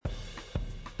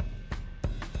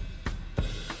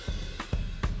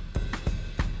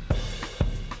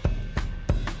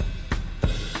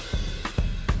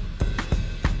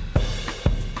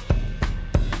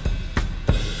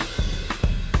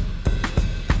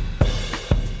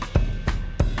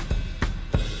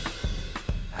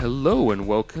Hello and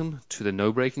welcome to the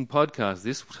No Breaking Podcast.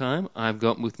 This time I've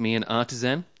got with me an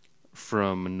artisan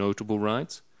from Notable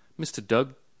Rides, Mr.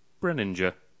 Doug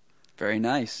Breuninger. Very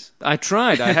nice. I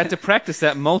tried. I had to practice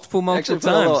that multiple Actually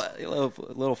times. A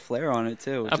little flair on it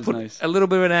too, which I is put nice. a little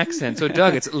bit of an accent. So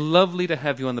Doug, it's lovely to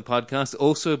have you on the podcast.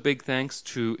 Also a big thanks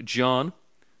to John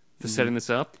for setting this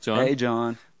up. John. Hey,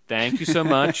 John. Thank you so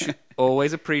much.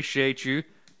 Always appreciate you.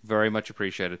 Very much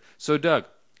appreciated. So Doug,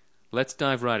 let's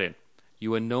dive right in.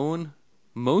 You are known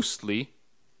mostly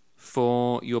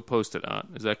for your post-it art.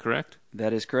 Is that correct?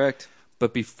 That is correct.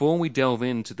 But before we delve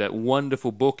into that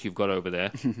wonderful book you've got over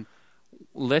there,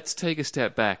 let's take a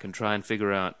step back and try and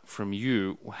figure out from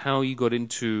you how you got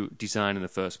into design in the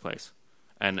first place,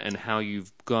 and how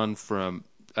you've gone from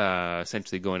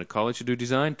essentially going to college to do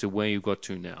design to where you got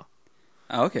to now.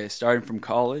 Okay, starting from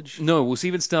college. No, we'll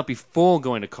even start before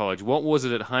going to college. What was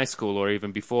it at high school or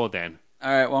even before then? All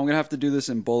right, well, I'm going to have to do this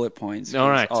in bullet points. All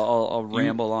right. I'll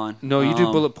ramble on. No, you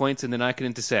do bullet points and then I can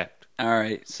intercept. All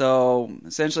right, so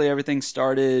essentially everything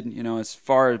started, as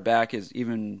far back as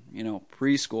even,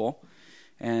 preschool,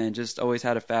 and just always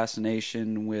had a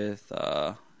fascination with,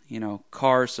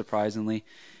 cars, surprisingly.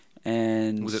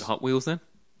 And Was it Hot Wheels then?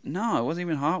 No, it wasn't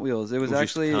even Hot Wheels. It was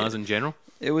actually just cars in general?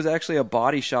 It was actually a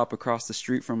body shop across the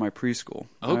street from my preschool.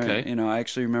 Okay. I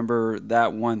actually remember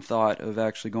that one thought of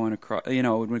actually going across,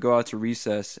 when we go out to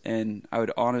recess, and I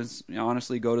would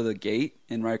honestly go to the gate,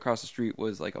 and right across the street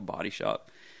was like a body shop.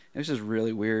 It was just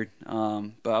really weird.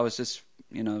 But I was just,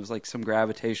 it was like some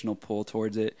gravitational pull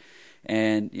towards it.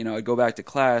 And, I'd go back to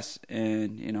class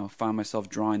and, find myself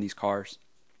drawing these cars.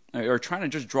 Or trying to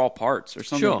just draw parts or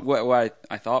something. Sure. What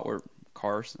I thought were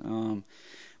cars.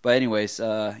 But anyways,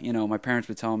 my parents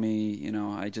would tell me,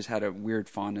 I just had a weird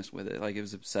fondness with it. Like it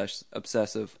was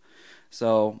obsessive.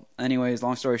 So anyways,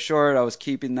 long story short, I was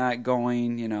keeping that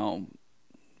going,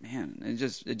 man, it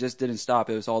just didn't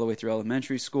stop. It was all the way through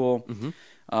elementary school,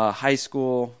 high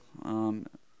school.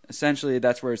 Essentially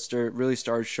that's where it really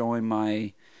started showing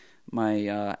my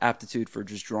aptitude for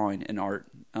just drawing and art.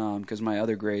 Cause my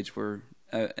other grades were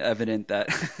evident that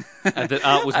that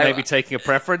art was maybe taking a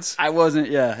preference. I wasn't.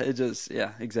 Yeah,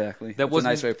 exactly. That's a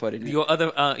nice way of putting it. Your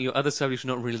other subjects were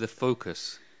not really the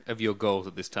focus of your goals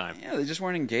at this time. Yeah, they just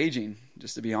weren't engaging.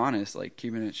 Just to be honest, like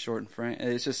keeping it short and frank.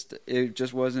 It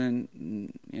just wasn't.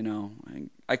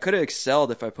 I could have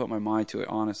excelled if I put my mind to it.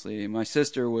 Honestly, my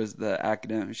sister was the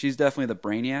academic. She's definitely the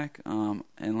brainiac.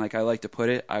 And like I like to put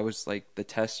it, I was like the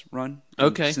test run.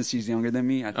 Okay. Since she's younger than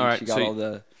me, I think she got so all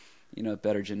the.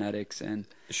 Better genetics, and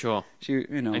sure. She,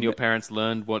 and your parents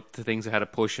learned what the things how to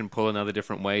push and pull in other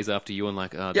different ways after you, and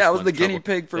like, I was the guinea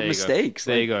pig for mistakes.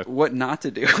 There you go. What not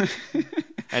to do.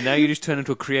 And now you just turn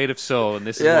into a creative soul, and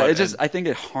this is I think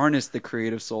it harnessed the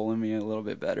creative soul in me a little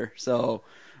bit better. So,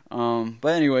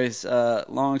 but anyways,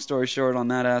 long story short on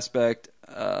that aspect,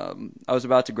 I was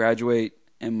about to graduate,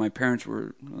 and my parents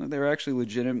were actually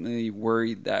legitimately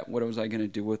worried that what was I going to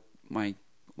do with my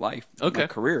life, my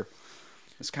career.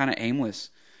 It's kind of aimless,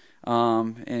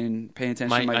 and paying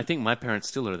attention. I think my parents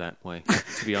still are that way.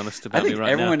 To be honest about me right now, I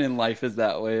think everyone in life is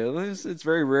that way. It's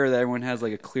very rare that everyone has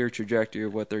like a clear trajectory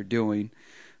of what they're doing.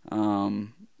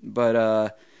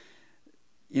 But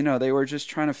they were just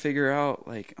trying to figure out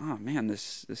like, oh man,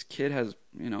 this kid has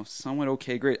somewhat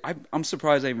okay grade. I'm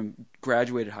surprised I even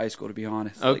graduated high school, to be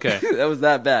honest. Okay, like, that was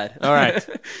that bad. All right.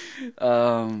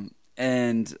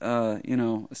 And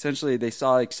essentially they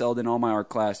saw I excelled in all my art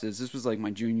classes. This was like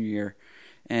my junior year,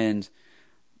 and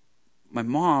my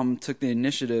mom took the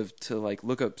initiative to like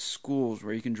look up schools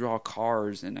where you can draw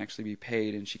cars and actually be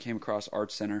paid, and she came across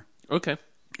Art Center. Okay.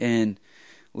 And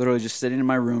literally just sitting in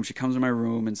my room, she comes in my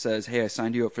room and says, "Hey, I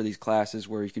signed you up for these classes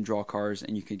where you can draw cars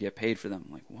and you can get paid for them."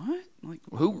 I'm like, what? Like,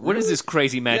 what is this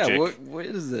crazy magic? Yeah, what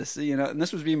is this? And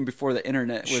this was even before the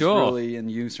internet was really in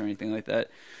use or anything like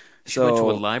that. She went to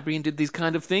a library and did these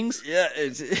kind of things? Yeah.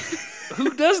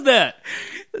 Who does that?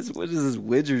 What is this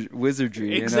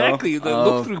wizardry? Exactly.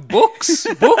 Look through books.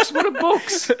 Books? What are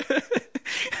books?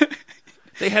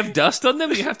 They have dust on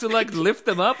them. You have to like lift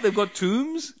them up. They've got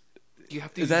tombs. You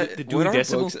have to use the Dewey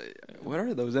Decimal. What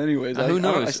are those anyways? Who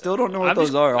knows? I still don't know what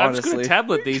those are, honestly. I'm just got a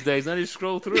tablet these days, and I just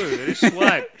scroll through. I just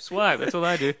swipe. That's all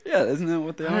I do. Yeah, isn't that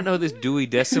what they are? I don't know this Dewey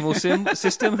Decimal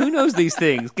system. Who knows these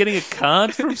things? Getting a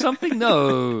card from something?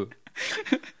 No.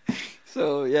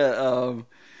 So,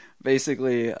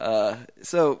 basically,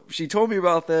 so she told me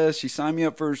about this. She signed me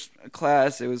up for a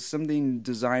class. It was something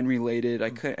design related.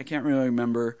 I can't really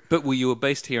remember. But you were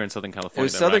based here in Southern California. It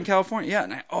was Southern California, yeah.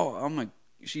 And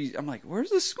I'm like, where's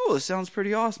this school? This sounds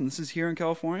pretty awesome. This is here in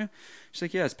California? She's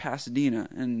like, yeah, it's Pasadena.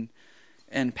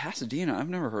 And Pasadena, I've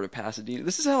never heard of Pasadena.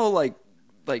 This is how, like,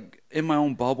 like in my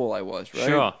own bubble I was,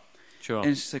 right? Sure.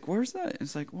 And she's like, "Where's that?"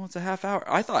 It's like, "Well, it's a half hour."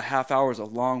 I thought half hour was a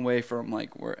long way from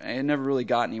like where I never really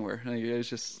got anywhere. Like, it was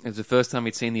just It was the first time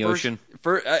you'd seen the ocean.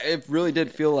 it really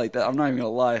did feel like that. I'm not even gonna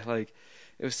lie. Like,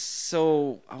 it was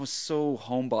so I was so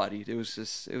homebodied. It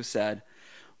was sad.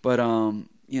 But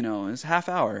you know, it was a half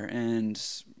hour, and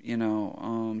you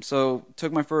know, so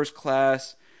took my first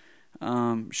class,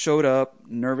 showed up,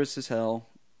 nervous as hell,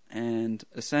 and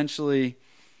essentially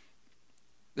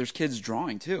there's kids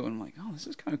drawing too, and I'm like, oh, this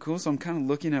is kind of cool. So I'm kind of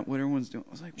looking at what everyone's doing.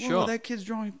 I was like, whoa, Sure. that kid's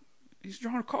drawing. He's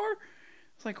drawing a car.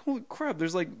 It's like, holy crap!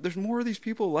 There's more of these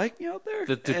people like me out there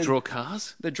That draw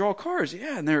cars. That draw cars,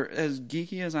 yeah, and they're as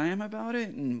geeky as I am about it,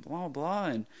 and blah blah.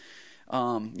 And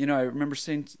you know, I remember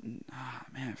saying,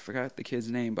 man, I forgot the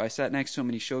kid's name, but I sat next to him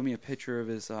and he showed me a picture of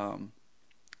his.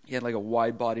 He had like a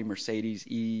wide body Mercedes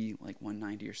E like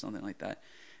 190 or something like that.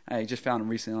 I just found him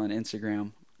recently on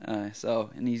Instagram.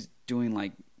 And he's doing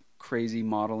like crazy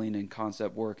modeling and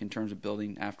concept work in terms of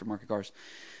building aftermarket cars.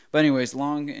 But anyways,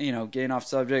 getting off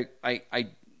subject, I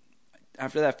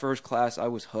after that first class, I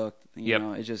was hooked. You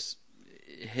know, it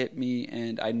hit me,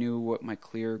 and I knew what my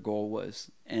clear goal was,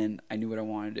 and I knew what I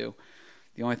wanted to do.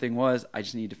 The only thing was, I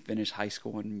just needed to finish high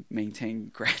school and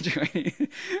maintain graduating,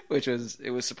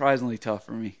 it was surprisingly tough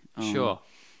for me. Sure.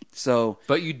 So,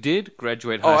 but you did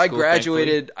graduate high school.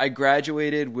 I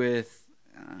graduated with.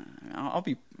 I'll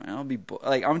be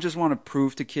like, I just want to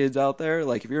prove to kids out there,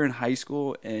 like, if you're in high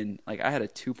school and like I had a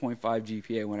 2.5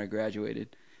 GPA when I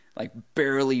graduated, like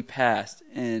barely passed,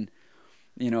 and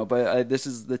you know, but this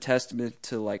is the testament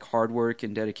to like hard work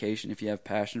and dedication. If you have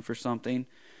passion for something,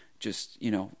 just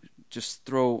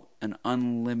throw an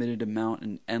unlimited amount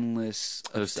and endless.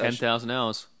 Those 10,000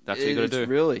 hours. That's what you got to do. It's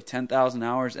really 10,000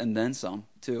 hours and then some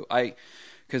too.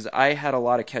 Because I had a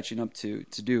lot of catching up to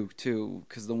do too.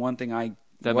 Because the one thing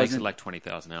that makes it like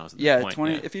 20,000 hours. Yeah,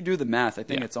 20. Yeah. If you do the math, I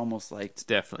think it's almost like it's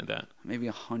definitely that. Maybe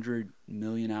 100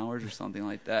 million hours or something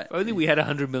like that. If only we had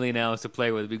 100 million hours to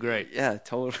play with, it'd be great. Yeah,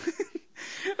 totally.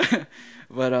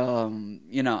 But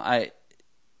you know, I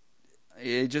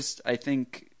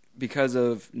think because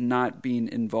of not being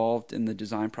involved in the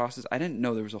design process, I didn't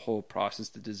know there was a whole process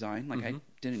to design. Like, I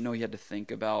didn't know you had to think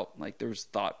about, like, there was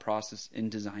thought process in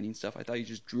designing stuff. I thought you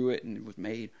just drew it and it was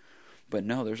made. But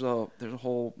no, there's a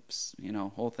whole,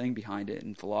 whole thing behind it,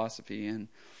 and philosophy and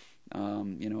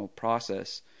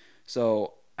process.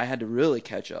 So I had to really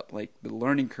catch up. Like, the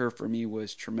learning curve for me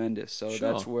was tremendous. So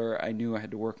that's where I knew I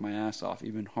had to work my ass off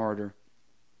even harder.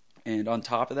 And on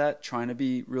top of that, trying to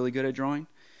be really good at drawing.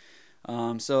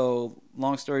 So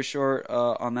long story short,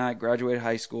 on that, graduated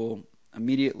high school,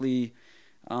 immediately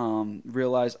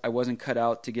realized I wasn't cut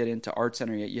out to get into art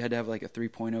center yet. You had to have like a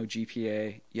 3.0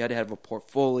 GPA. You had to have a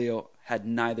portfolio. Had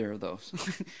neither of those.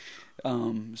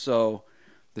 So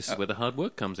this is where the hard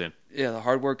work comes in. Yeah, the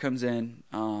hard work comes in.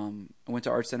 I went to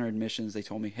art center admissions. They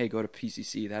told me, hey, go to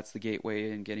PCC. That's the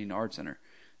gateway in getting to art center.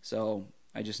 So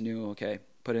I just knew, okay,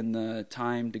 put in the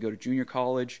time to go to junior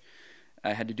college.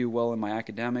 I had to do well in my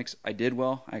academics. I did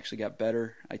well. I actually got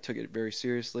better. I took it very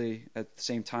seriously. At the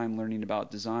same time, learning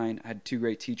about design. I had two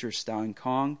great teachers, Stan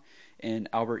Kong and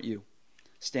Albert Yu.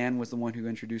 Stan was the one who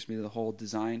introduced me to the whole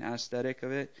design aesthetic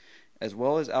of it, as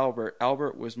well as Albert.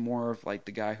 Albert was more of like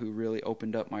the guy who really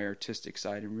opened up my artistic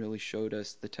side and really showed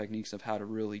us the techniques of how to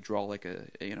really draw like a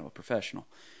professional.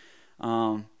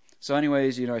 So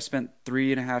anyways, I spent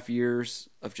 3.5 years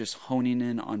of just honing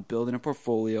in on building a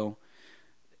portfolio,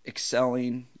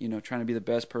 excelling, trying to be the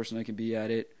best person I can be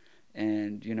at it.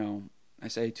 And, I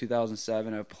say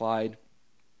 2007, I applied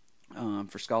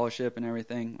for scholarship and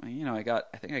everything.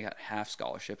 I think I got half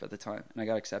scholarship at the time, and I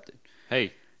got accepted.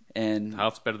 Hey, and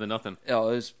half's better than nothing. Oh,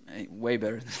 it was way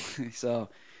better. So,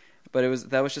 but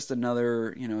that was just another,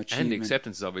 achievement. And the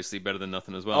acceptance is obviously better than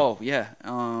nothing as well. Oh, yeah.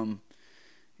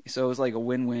 So it was like a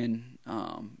win-win,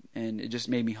 and it just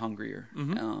made me hungrier.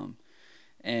 Mm-hmm.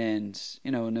 And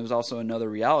it was also another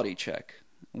reality check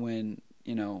when,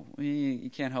 you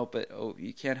can't help it. Oh,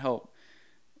 you can't help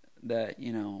that,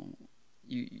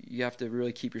 you have to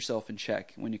really keep yourself in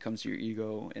check when it comes to your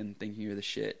ego and thinking you're the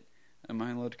shit. Am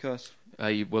I allowed to cuss?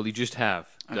 You just have,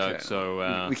 Doug. Okay.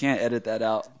 So we can't edit that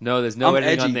out. No, there's no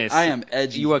editing edgy. on this. I am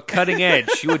edgy. You are cutting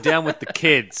edge. You were down with the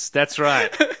kids. That's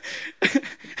right.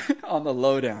 On the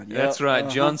lowdown. Yep. That's right.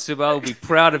 John Sibel will be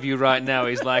proud of you right now.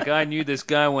 He's like, I knew this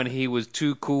guy when he was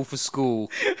too cool for school.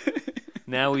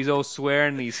 Now he's all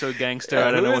swearing. He's so gangster.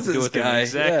 I don't know what to do with him.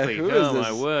 Exactly. Yeah, oh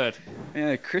my word.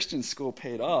 Yeah, Christian school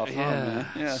paid off. Yeah. Huh, man?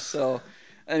 Yeah. So,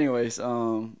 anyways,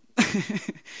 I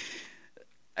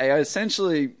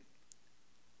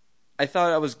I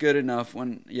thought I was good enough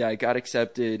when, I got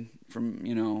accepted from,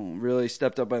 really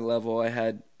stepped up my level. I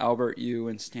had Albert Yu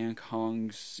and Stan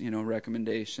Kong's,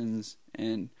 recommendations,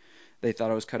 and they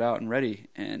thought I was cut out and ready.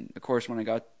 And of course, when I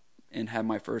got and had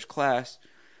my first class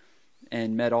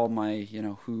and met all my,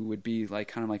 who would be like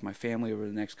kind of like my family over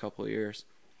the next couple of years,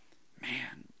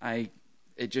 man,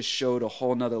 it just showed a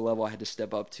whole nother level I had to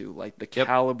step up to. Like the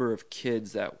caliber of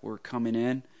kids that were coming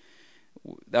in,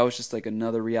 that was just like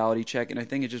another reality check. And I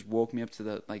think it just woke me up to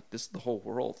this is the whole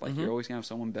world. Like you're always gonna have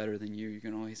someone better than you. You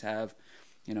can always have,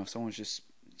 someone's just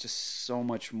so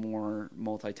much more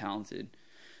multi-talented.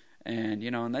 And,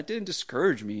 and that didn't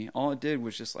discourage me. All it did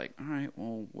was just like, all right,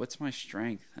 well, what's my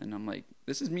strength? And I'm like,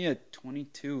 this is me at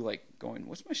 22, like going,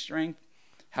 what's my strength?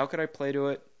 How could I play to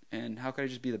it? And how could I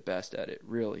just be the best at it,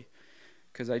 really?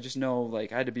 Because I just know,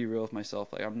 like, I had to be real with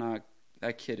myself. Like, I'm not,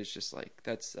 that kid is just like,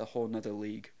 that's a whole nother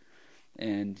league.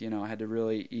 And, I had to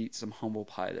really eat some humble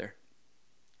pie there.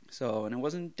 So, and it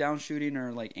wasn't down shooting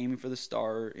or like aiming for the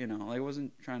star, I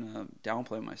wasn't trying to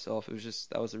downplay myself. It was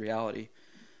just, that was the reality.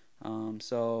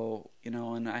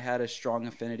 And I had a strong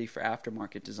affinity for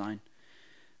aftermarket design.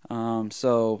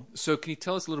 So can you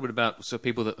tell us a little bit about, so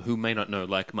people who may not know,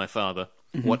 like my father,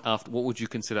 what would you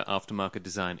consider aftermarket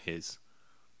design is?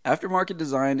 Aftermarket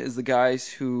design is the guys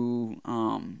who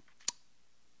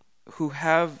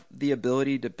have the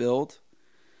ability to build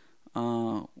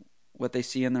what they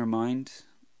see in their mind.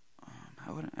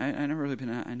 I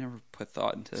never put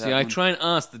thought into that. See, I try and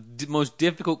ask the most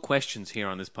difficult questions here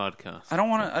on this podcast. I don't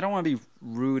want to be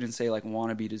rude and say like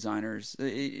wannabe designers,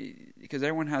 because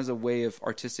everyone has a way of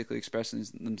artistically expressing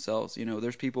themselves.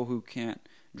 There's people who can't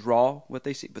draw what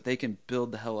they see, but they can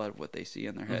build the hell out of what they see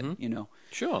in their head.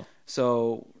 Sure.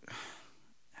 So,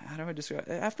 how do I describe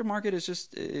it? Aftermarket is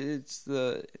just it's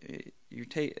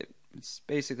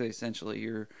basically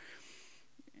essentially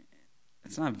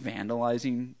it's not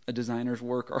vandalizing a designer's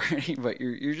work already, but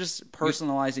you're just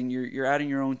personalizing. You're adding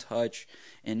your own touch,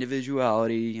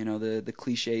 individuality. The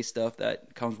cliche stuff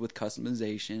that comes with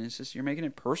customization. It's just you're making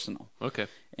it personal. Okay.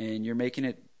 And you're making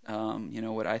it.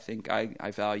 What I think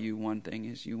I value. One thing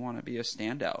is you want to be a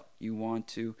standout. You want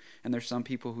to, and there's some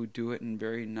people who do it in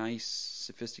very nice,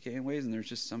 sophisticated ways, and there's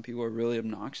just some people who are really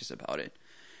obnoxious about it.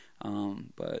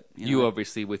 But you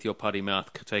obviously, with your putty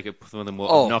mouth, take it from the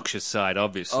more obnoxious side.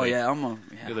 Obviously,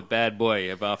 you're the bad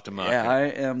boy of aftermarket. Yeah, I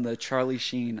am the Charlie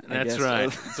Sheen. That's right.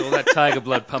 It's all that tiger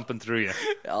blood pumping through you.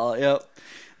 Oh, yep,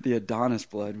 the Adonis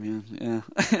blood, man. Yeah.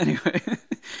 Anyway,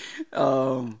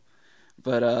 and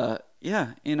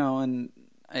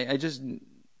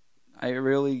I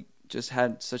really just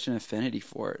had such an affinity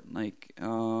for it,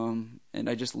 and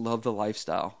I just love the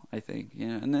lifestyle, I think,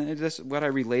 and then that's what I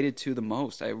related to the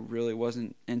most. I really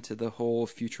wasn't into the whole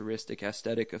futuristic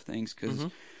aesthetic of things, because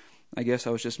I guess I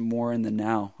was just more in the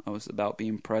now. I was about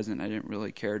being present. I didn't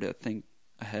really care to think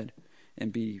ahead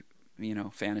and be,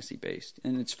 fantasy based,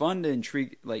 and it's fun to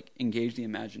engage the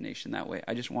imagination that way.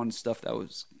 I just wanted stuff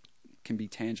that can be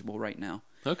tangible right now.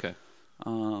 Okay.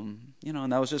 And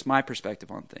that was just my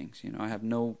perspective on things. I have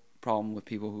no problem with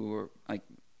people who are like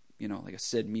a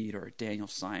Sid Mead or a Daniel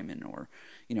Simon or,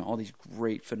 all these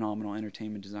great, phenomenal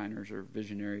entertainment designers or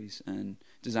visionaries and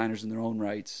designers in their own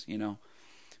rights,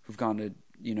 who've gone to,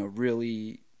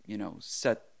 really,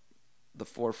 set the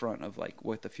forefront of like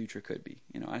what the future could be.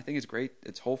 I think it's great.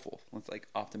 It's hopeful. It's like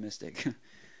optimistic.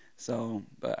 So,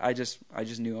 but I just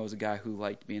knew I was a guy who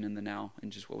liked being in the now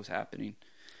and just what was happening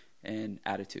and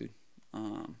attitude.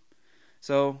 Long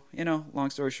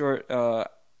story short,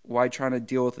 why trying to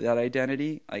deal with that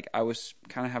identity? Like, I was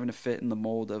kind of having to fit in the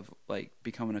mold of like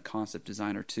becoming a concept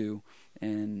designer too,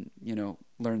 and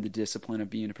learn the discipline of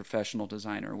being a professional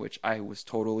designer, which I was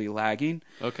totally lagging.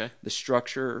 Okay. The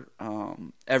structure,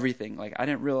 everything. Like, I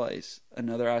didn't realize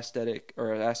another aesthetic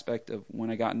or aspect of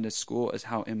when I got into school is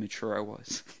how immature I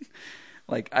was.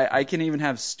 Like, I can even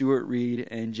have Stuart Reed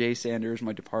and Jay Sanders,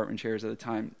 my department chairs at the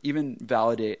time, even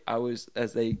validate I was,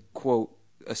 as they quote,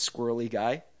 a squirrely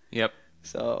guy. Yep.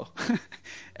 So,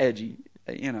 edgy,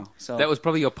 So that was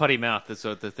probably your putty mouth, the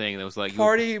sort of thing that was like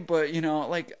party, but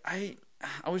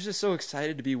I was just so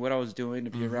excited to be what I was doing,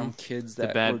 to be around kids that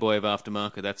the bad boy of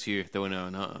aftermarket. That's you. They were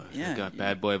knowing, yeah, got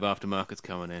bad boy of aftermarket's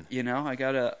coming in. I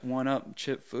gotta one up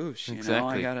Chip Foosh.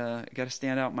 Exactly. I gotta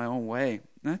stand out my own way.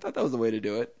 And I thought that was the way to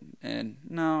do it. And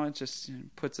no, it just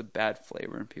puts a bad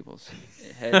flavor in people's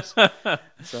heads.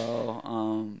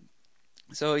 So,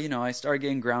 I started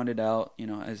getting grounded out,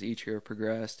 as each year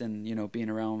progressed, and, being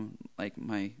around like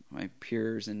my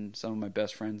peers and some of my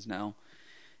best friends now.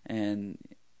 And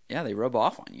yeah, they rub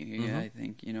off on you. Yeah, I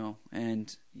think,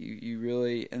 and you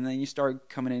really, and then you start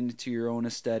coming into your own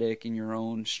aesthetic and your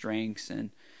own strengths, and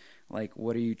Like,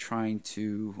 what are you trying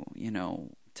to,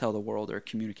 tell the world or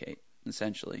communicate,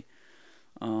 essentially?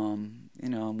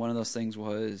 One of those things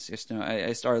was just,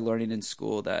 I started learning in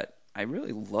school that I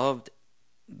really loved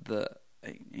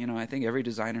I think every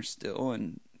designer still,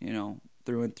 and,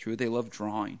 through and through, they love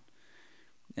drawing.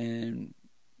 And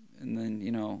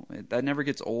then, that never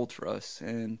gets old for us.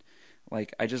 And,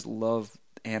 like, I just love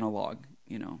analog,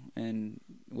 and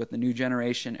with the new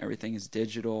generation, everything is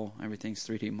digital, everything's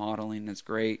 3D modeling. It's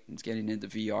great. It's getting into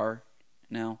VR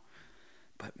now.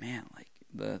 But man, like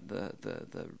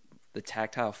the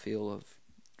tactile feel of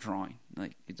drawing,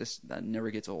 like that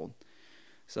never gets old.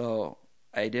 So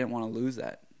I didn't want to lose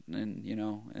that,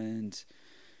 and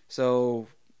so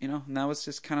and that was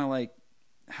just kind of like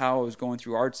how I was going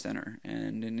through Art Center,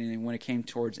 and when it came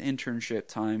towards internship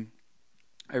time,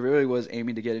 I really was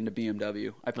aiming to get into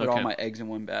BMW. I put all my eggs in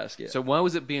one basket. So why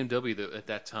was it BMW at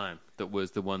that time that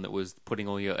was the one that was putting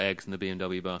all your eggs in the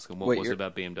BMW basket? What was it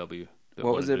about BMW?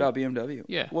 What was it about BMW?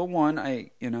 Yeah. Well, one,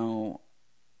 what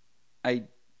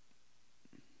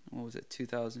was it?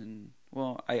 2000.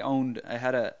 Well, I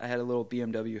had a little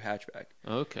BMW hatchback.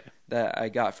 Okay. That I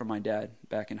got from my dad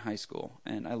back in high school,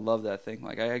 and I love that thing.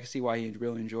 Like, I could see why he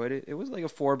really enjoyed it. It was like a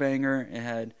four banger. It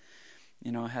had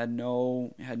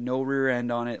no rear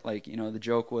end on it. Like, the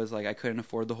joke was like I couldn't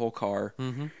afford the whole car.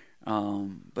 Mm-hmm.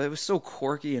 But it was so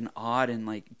quirky and odd and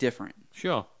like different.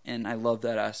 Sure. And I loved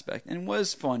that aspect. And it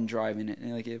was fun driving it.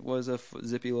 And like, it was a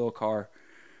zippy little car.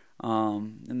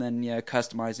 And then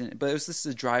customizing it. But it was just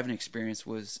the driving experience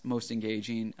was most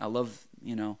engaging. I love,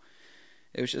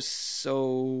 it was just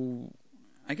so.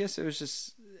 I guess it was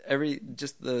just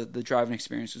the driving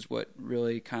experience was what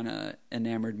really kind of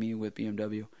enamored me with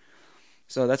BMW.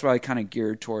 So that's why I kind of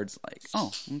geared towards like,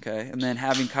 oh, okay. And then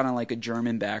having kind of like a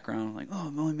German background, like, oh,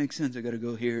 it only makes sense. I got to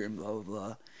go here and blah, blah,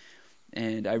 blah.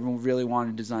 And I really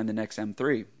wanted to design the next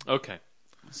M3. Okay.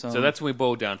 So that's when we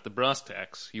boiled down to the brass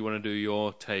tacks. You want to do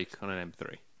your take on an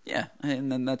M3. Yeah.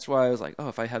 And then that's why I was like, oh,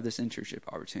 if I have this internship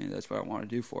opportunity, that's what I want to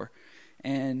do for.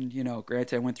 And,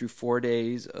 granted, I went through 4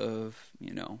 days of,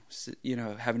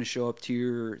 having to show up to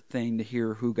your thing to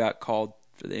hear who got called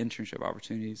for the internship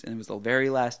opportunities. And it was the very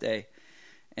last day.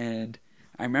 And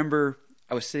I remember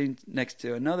I was sitting next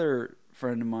to another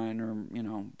friend of mine, or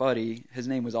buddy. His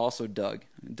name was also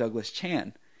Douglas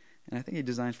Chan, and I think he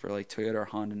designs for like Toyota or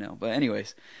Honda now. But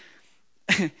anyways,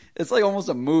 it's like almost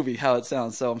a movie how it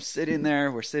sounds. So we're sitting there,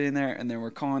 and then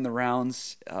we're calling the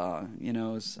rounds. It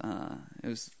was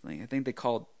like, I think they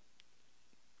called.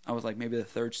 I was like maybe the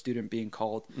third student being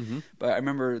called, mm-hmm. But I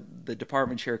remember the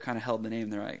department chair kind of held the name.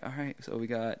 They're like, all right, so we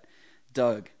got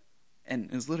Doug. And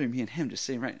it was literally me and him just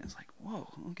sitting right. And it's like, whoa,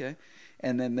 okay.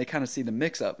 And then they kind of see the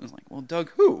mix up. And it's like, well, Doug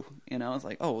who? It's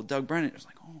like, oh, well, Doug Brennan. It's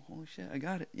like, oh, holy shit, I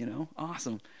got it.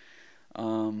 Awesome.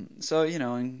 So,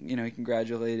 and, he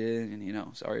congratulated.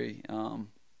 And, sorry,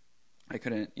 I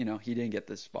couldn't, he didn't get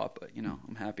this spot. But,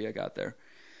 I'm happy I got there.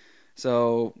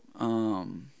 So, I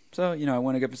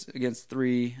went up against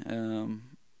three.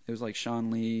 It was like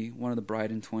Sean Lee, one of the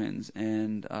Bryden twins,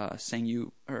 and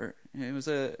Sang-Yu, or it was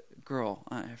a girl.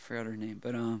 I forgot her name,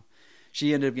 but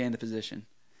she ended up getting the position.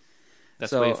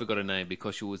 That's why you forgot her name,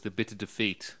 because she was the bitter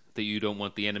defeat that you don't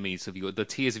want the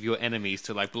tears of your enemies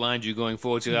to like blind you going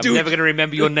forward. I'm never going to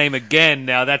remember your name again.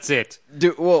 Now that's it.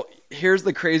 Dude, well, here's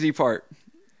the crazy part.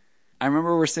 I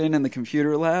remember we're sitting in the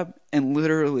computer lab, and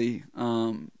literally,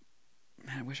 man,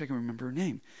 I wish I could remember her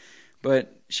name.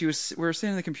 But we were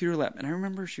sitting in the computer lab, and I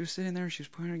remember she was sitting there, she was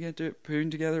putting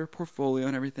together a portfolio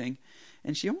and everything,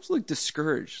 and she almost looked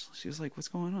discouraged. She was like, what's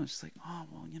going on? She's like, oh,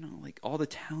 well, like all the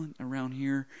talent around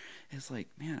here is like,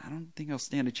 man, I don't think I'll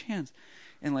stand a chance.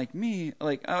 And like me,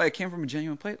 like, oh, I came from a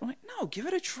genuine place. I'm like, no, give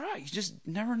it a try. You just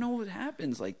never know what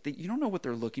happens. Like, you don't know what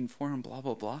they're looking for and blah,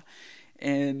 blah, blah.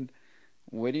 And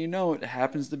what do you know? It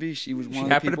happens to be she was one of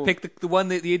the people. She happened to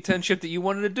pick the internship that you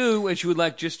wanted to do, and she would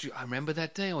like I remember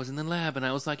that day I was in the lab, and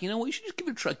I was like, you know what, you should just give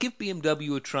it a try. Give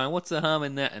BMW a try. What's the harm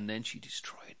in that? And then she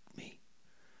destroyed me.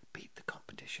 Beat the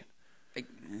competition.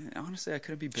 Honestly, I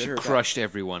couldn't be bitter. She crushed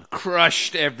everyone.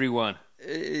 Crushed everyone.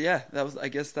 Yeah, I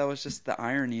guess that was just the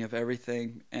irony of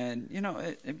everything. And,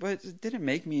 but it didn't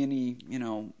make me any,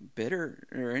 bitter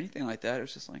or anything like that. It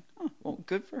was just like, oh, well,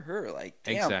 good for her. Like,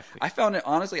 damn. Exactly. I found it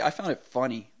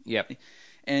funny. Yep.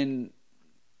 And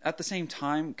at the same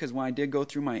time, because when I did go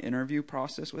through my interview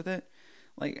process with it,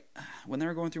 like, when they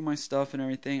were going through my stuff and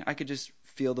everything, I could just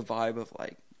feel the vibe of,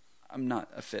 like, I'm not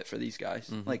a fit for these guys.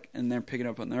 Mm-hmm. Like, and they're picking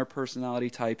up on their personality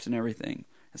types and everything.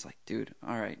 It's like, dude,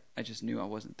 all right. I just knew I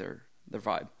wasn't their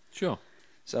vibe. Sure.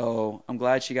 So I'm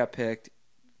glad she got picked,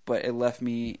 but it left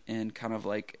me in kind of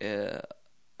like a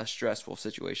stressful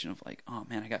situation of like, oh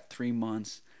man, I got 3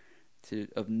 months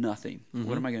of nothing. Mm-hmm.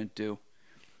 What am I going to do?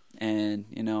 And,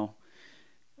 you know,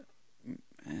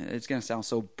 it's going to sound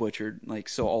so butchered, like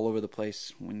so all over the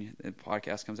place when the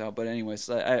podcast comes out. But anyways,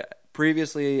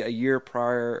 previously, a year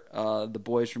prior, the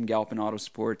boys from Galpin Auto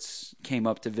Sports came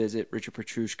up to visit Richard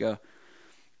Petrushka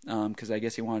because I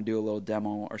guess he wanted to do a little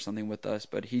demo or something with us.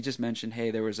 But he just mentioned,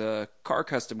 hey, there was a car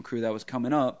custom crew that was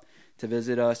coming up to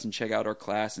visit us and check out our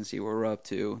class and see what we're up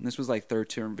to. And this was like third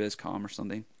term VisCom or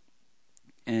something.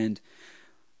 And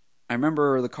I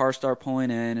remember the car start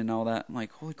pulling in and all that. I'm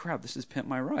like, holy crap, this is Pimp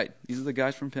My Ride. These are the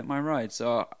guys from Pimp My Ride.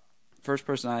 So first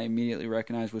person I immediately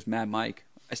recognized was Mad Mike.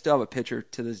 I still have a picture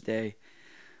to this day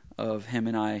of him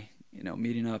and I, you know,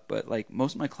 meeting up. But like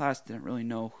most of my class didn't really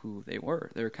know who they were.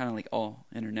 They were kind of like all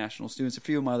international students. A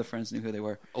few of my other friends knew who they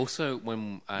were. Also,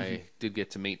 when I did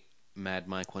get to meet Mad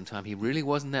Mike one time, he really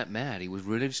wasn't that mad. He was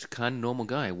really just a kind of normal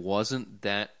guy. He wasn't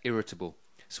that irritable.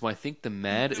 So I think the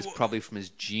mad is probably from his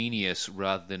genius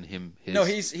rather than him. No,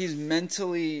 he's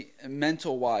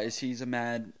mental wise. He's a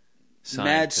mad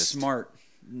scientist. smart,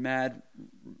 mad.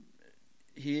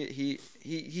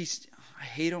 He's. I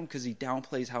hate him because he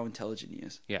downplays how intelligent he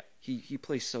is. Yeah, he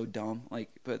plays so dumb. Like,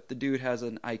 but the dude has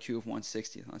an IQ of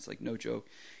 160. That's like no joke.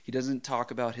 He doesn't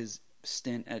talk about his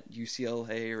stint at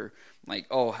UCLA or like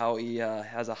how he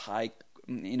has a high.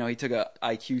 You know, he took a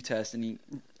IQ test and he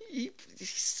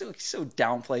so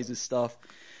downplays his stuff,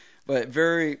 but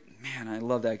I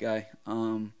love that guy.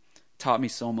 Taught me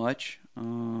so much.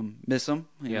 Miss him,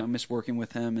 you know, miss working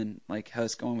with him and like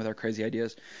us going with our crazy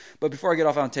ideas. But before I get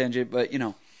off on tangent, but you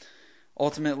know,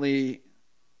 ultimately,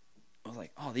 I was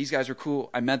like, oh, these guys are cool.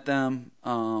 I met them.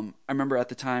 I remember at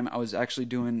the time I was actually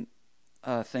doing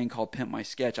a thing called Pimp My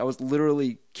Sketch. I was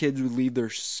literally, kids would leave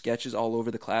their sketches all over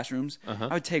the classrooms. Uh-huh.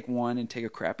 I would take one and take a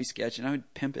crappy sketch and I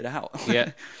would pimp it out.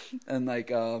 Yeah. And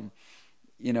like,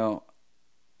 you know,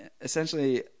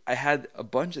 essentially I had a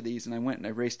bunch of these and I went and I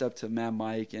raced up to Mad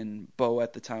Mike and Bo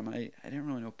at the time. I didn't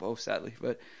really know Bo, sadly,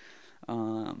 but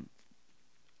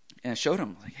and I showed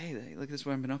them, like, hey, look, this is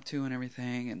what I've been up to and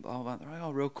everything, and blah, blah, blah. They're like,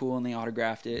 oh, real cool, and they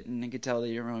autographed it, and they could tell they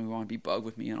didn't really want to be bugged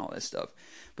with me and all that stuff.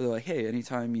 But they're like, hey,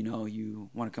 anytime, you know,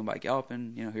 you want to come by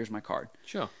Galpin, you know, here's my card.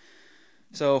 Sure.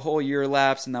 So a whole year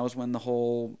lapsed, and that was when the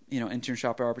whole, you know,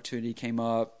 internship opportunity came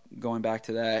up, going back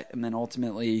to that, and then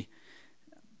ultimately,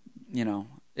 you know,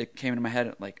 it came into my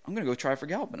head, like, I'm going to go try for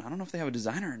Galpin. I don't know if they have a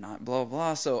designer or not, blah, blah,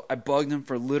 blah. So I bugged them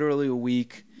for literally a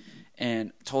week,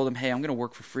 and told him, hey, I'm going to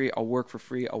work for free. I'll work for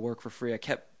free. I'll work for free. I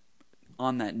kept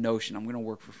on that notion, I'm going to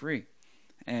work for free.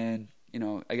 And, you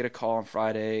know, I get a call on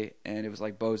Friday, and it was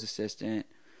like Bo's assistant.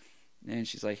 And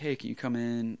she's like, hey, can you come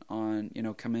in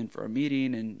for a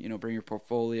meeting and, you know, bring your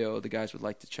portfolio. The guys would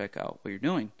like to check out what you're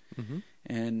doing. Mm-hmm.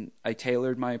 And I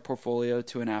tailored my portfolio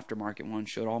to an aftermarket one,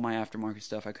 showed all my aftermarket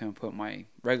stuff I couldn't put in my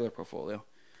regular portfolio.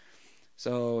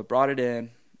 So I brought it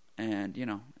in, and, you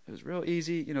know, it was real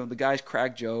easy. You know, the guys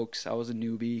cracked jokes. I was a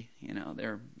newbie. You know,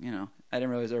 I didn't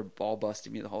realize they were ball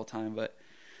busting me the whole time. But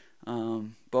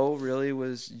Bo really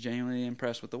was genuinely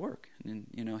impressed with the work. And,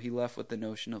 you know, he left with the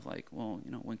notion of like, well,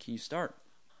 you know, when can you start?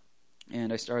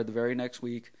 And I started the very next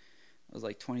week. I was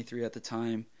like 23 at the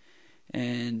time.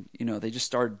 And, you know, they just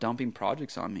started dumping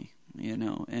projects on me, you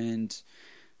know, and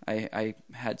I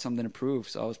had something to prove.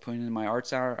 So I was putting in my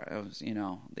arts hour. I was, you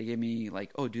know, they gave me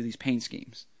like, oh, do these paint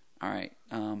schemes. All right,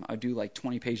 I'll do like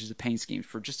 20 pages of paint schemes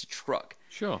for just a truck.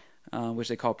 Sure. Which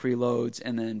they call preloads.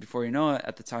 And then before you know it,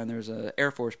 at the time there was an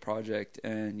Air Force project,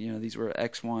 and, you know, these were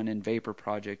X1 and Vapor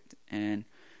project. And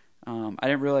I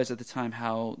didn't realize at the time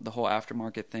how the whole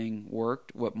aftermarket thing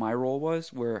worked, what my role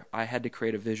was, where I had to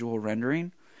create a visual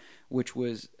rendering, which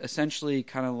was essentially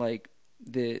kind of like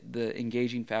the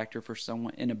engaging factor for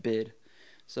someone in a bid.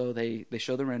 So they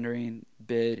show the rendering,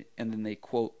 bid, and then they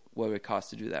quote what it would cost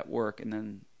to do that work, and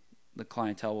then the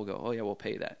clientele will go, oh yeah, we'll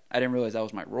pay that. I didn't realize that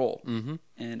was my role. Mm-hmm.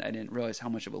 And I didn't realize how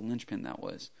much of a linchpin that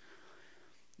was.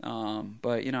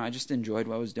 But, you know, I just enjoyed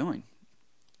what I was doing.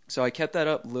 So I kept that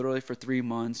up literally for 3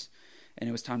 months, and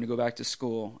it was time to go back to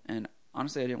school. And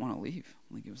honestly, I didn't want to leave.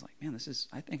 Like, it was like, man,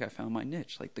 I think I found my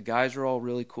niche. Like, the guys are all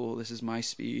really cool. This is my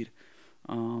speed.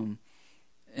 And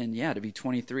yeah, to be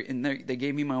 23, and they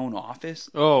gave me my own office.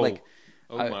 Oh, like,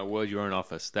 my word, your own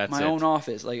office. That's my own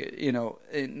office. Like, you know,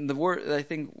 and the word, I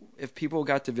think if people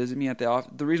got to visit me at the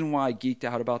office, the reason why I geeked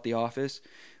out about the office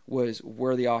was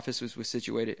where the office was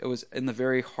situated. It was in the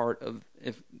very heart of,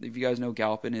 if you guys know,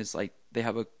 Galpin is like, they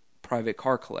have a private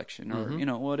car collection, or, you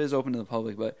know, well, it is open to the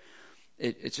public, but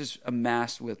it's just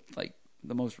amassed with like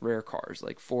the most rare cars,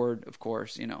 like Ford, of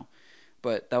course, you know,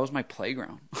 but that was my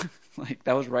playground. Like,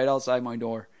 that was right outside my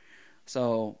door.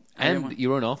 So I didn't And want-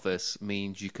 your own office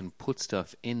means you can put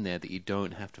stuff in there that you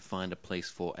don't have to find a place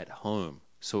for at home.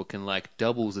 So it can like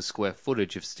doubles the square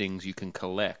footage of things you can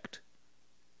collect.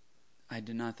 I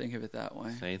did not think of it that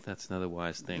way. See, that's another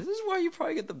wise thing. This is why you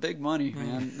probably get the big money,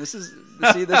 man. This is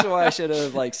why I should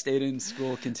have like stayed in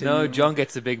school, continued. No, John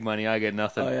gets the big money. I get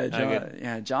nothing. Oh yeah, I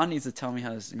get, John needs to tell me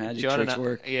how his magic John tricks and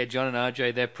work. Yeah, John and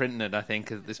RJ, they're printing it. I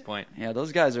think at this point. Yeah,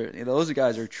 those guys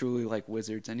are truly like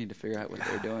wizards. I need to figure out what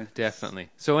they're doing. Definitely.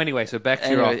 So anyway, back to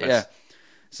your office. Yeah.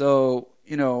 So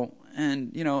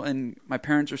and my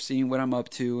parents are seeing what I'm up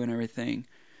to and everything.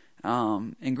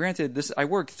 And granted, I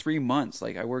worked 3 months.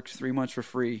 Like I worked 3 months for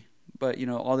free. But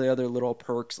all the other little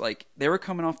perks, like they were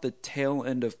coming off the tail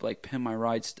end of like Pin My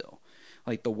Ride still,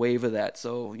 like the wave of that.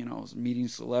 So I was meeting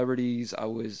celebrities. I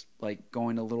was like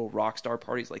going to little rock star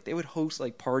parties. Like they would host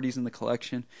like parties in the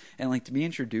collection, and like to be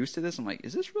introduced to this, I'm like,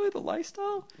 is this really the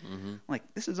lifestyle? Mm-hmm.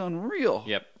 Like this is unreal.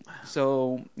 Yep.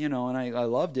 So and I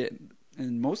loved it,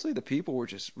 and mostly the people were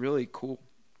just really cool,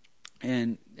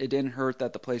 and it didn't hurt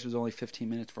that the place was only 15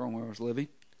 minutes from where I was living.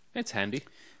 It's handy.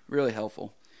 Really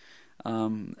helpful.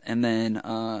 And then,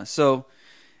 so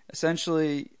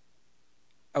essentially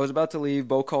I was about to leave.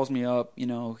 Bo calls me up.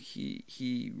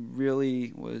 He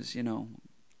really was,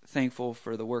 thankful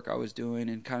for the work I was doing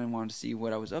and kind of wanted to see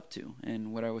what I was up to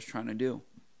and what I was trying to do.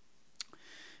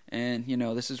 And,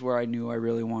 this is where I knew I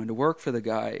really wanted to work for the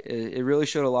guy. It really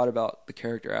showed a lot about the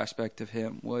character aspect of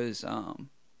him was,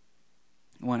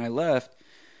 when I left,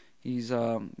 he's,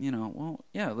 well,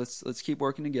 yeah, let's keep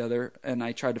working together. And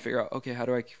I tried to figure out, okay, how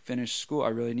do I finish school? I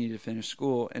really need to finish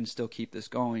school and still keep this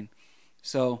going.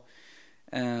 So,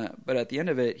 but at the end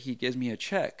of it, he gives me a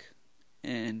check,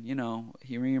 and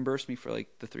he reimbursed me for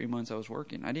like the 3 months I was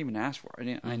working. I didn't even ask for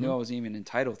it. I knew I wasn't even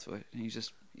entitled to it. And he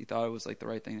thought it was like the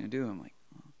right thing to do. I'm like,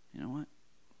 oh, you know what?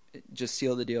 It just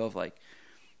sealed the deal of like,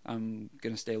 I'm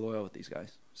gonna stay loyal with these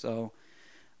guys. So,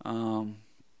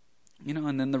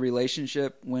 and then the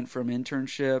relationship went from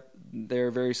internship.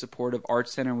 They're very supportive. Art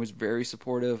Center was very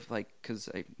supportive, like, because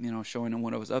showing them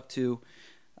what I was up to.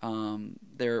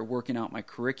 They're working out my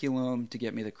curriculum to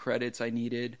get me the credits I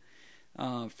needed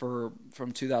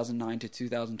from 2009 to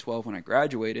 2012 when I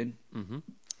graduated. Mm-hmm.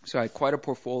 So I had quite a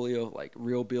portfolio of like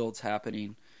real builds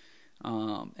happening,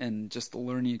 and just the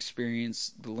learning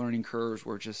experience, the learning curves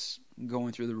were just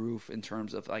going through the roof in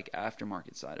terms of like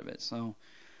aftermarket side of it. So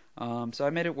I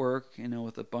made it work,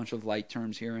 with a bunch of light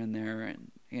terms here and there,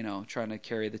 and trying to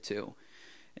carry the two.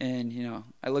 And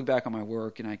I look back on my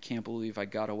work, and I can't believe I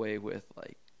got away with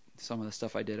like some of the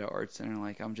stuff I did at Art Center.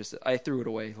 Like I threw it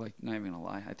away. Like not even gonna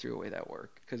lie, I threw away that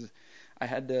work because I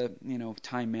had to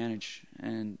time manage,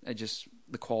 and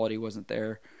the quality wasn't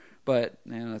there. But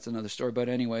that's another story. But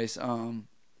anyways, and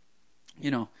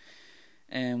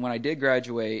when I did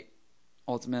graduate,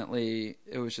 ultimately,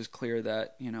 it was just clear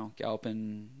that,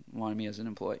 Galpin wanted me as an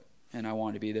employee, and I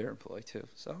wanted to be their employee too.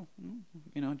 So,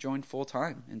 joined full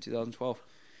time in 2012.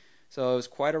 So it was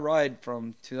quite a ride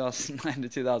from 2009 to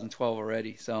 2012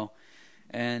 already. So,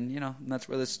 and, that's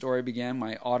where this story began.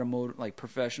 My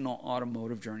professional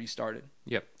automotive journey started.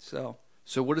 Yep. So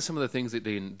what are some of the things that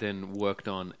they then worked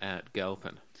on at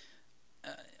Galpin?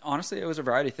 Honestly, it was a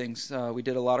variety of things. We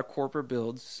did a lot of corporate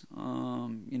builds.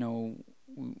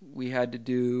 We had to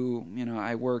do,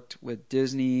 I worked with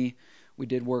Disney. We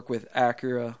did work with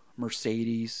Acura,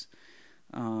 Mercedes.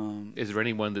 Is there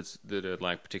anyone that are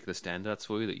like particular standouts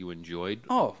for you that you enjoyed?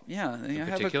 Oh, yeah. In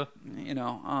particular?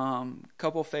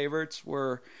 Couple favorites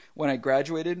were when I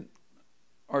graduated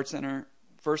Art Center,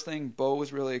 first thing, Bo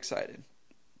was really excited.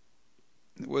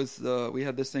 We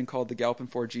had this thing called the Galpin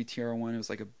Ford GTR1. It was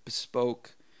like a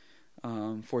bespoke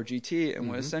Ford GT, and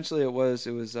what essentially it was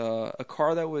a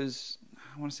car that was,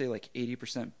 I want to say, like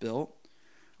 80% built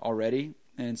already.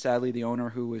 And sadly, the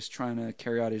owner who was trying to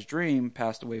carry out his dream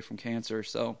passed away from cancer.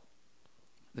 So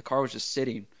the car was just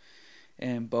sitting.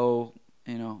 And Bo,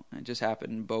 it just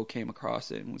happened. Bo came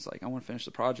across it and was like, I want to finish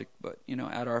the project, but,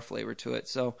 add our flavor to it.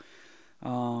 So,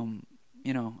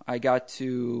 I got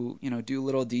to, do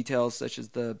little details such as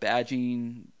the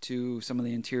badging to some of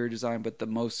the interior design. But the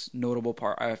most notable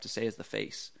part, I have to say, is the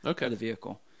face of the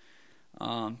vehicle.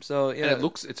 So yeah, and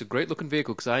it's a great looking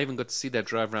vehicle because I even got to see that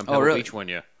drive around Pebble Beach one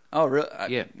year. Oh, really?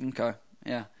 Yeah. Okay.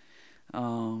 Yeah.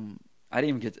 I didn't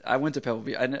even get. I went to Pebble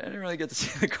Beach. I didn't really get to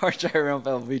see the car drive around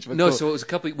Pebble Beach. But no, cool. So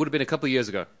it would have been a couple of years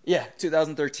ago. Yeah,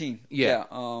 2013. Yeah.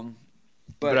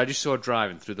 But I just saw it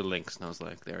driving through the links, and I was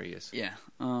like, there he is. Yeah.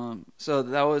 So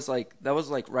that was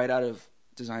like right out of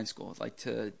design school, like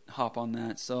to hop on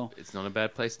that. So It's not a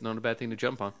bad place, not a bad thing to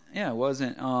jump on. yeah, it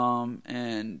wasn't. So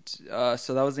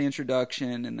that was the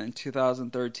introduction, and then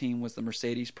 2013 was the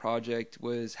Mercedes project.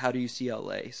 Was How Do You See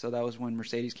LA? So that was when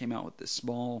Mercedes came out with this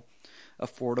small,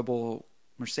 affordable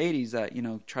Mercedes that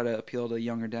try to appeal to a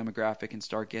younger demographic and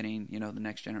start getting the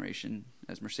next generation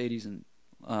as Mercedes and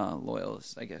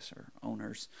loyalists, I guess, or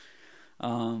owners.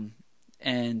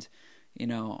 And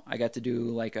I got to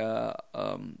do like a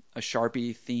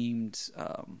Sharpie themed.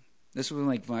 This was when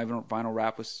like vinyl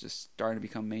wrap was just starting to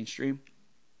become mainstream,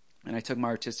 and I took my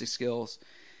artistic skills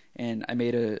and I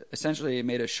made a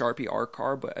Sharpie art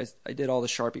car, but I did all the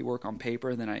Sharpie work on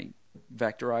paper, then I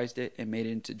vectorized it and made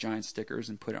it into giant stickers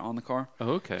and put it on the car.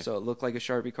 Oh, okay. So it looked like a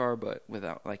Sharpie car, but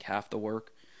without like half the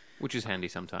work. Which is handy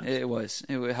sometimes. It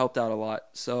helped out a lot.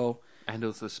 So. And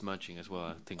also smudging as well.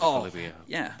 I think that'd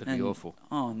be awful.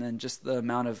 And then just the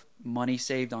amount of money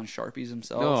saved on Sharpies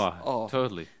themselves. Oh,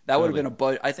 totally. That would have been a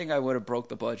budget. I think I would have broke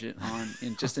the budget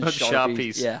in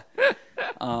Sharpies. Yeah.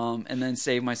 And then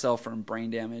save myself from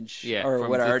brain damage. Yeah, or from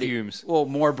what I already. fumes. Well,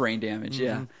 more brain damage. Mm-hmm.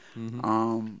 Yeah.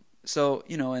 Mm-hmm. So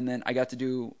and then I got to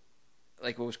do,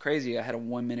 like, what was crazy. I had a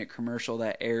 1-minute commercial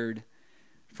that aired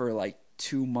for like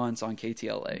 2 months on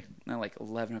KTLA, not like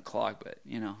 11 o'clock, but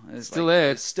it's still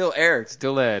aired.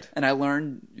 Still aired. And I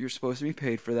learned you're supposed to be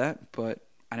paid for that, but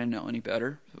I didn't know any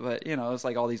better. But it was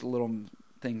like all these little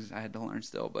things I had to learn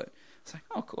still. But it's like,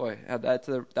 oh, cool. I had that.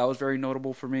 That was very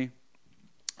notable for me.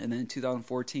 And then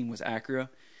 2014 was Acura.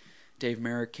 Dave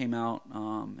Merrick came out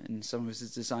and some of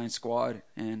his design squad,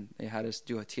 and they had us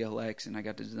do a TLX, and I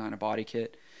got to design a body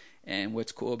kit. And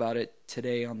what's cool about it,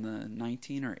 today on the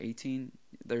 19 or 18,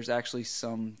 there's actually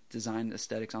some design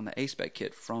aesthetics on the A-Spec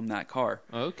kit from that car.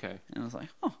 Okay. And I was like,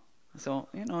 oh. So,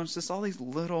 it's just all these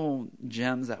little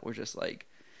gems that were just like,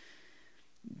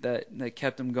 that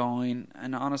kept them going.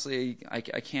 And honestly, I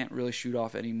can't really shoot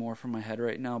off any more from my head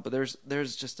right now, but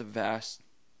there's just a vast...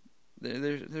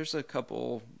 There's a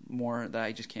couple more that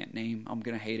I just can't name. I'm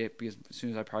going to hate it because as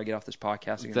soon as I probably get off this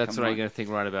podcast... That's what I'm going to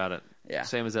think right about it. Yeah.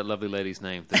 Same as that lovely lady's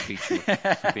name that beat you for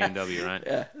BMW, right?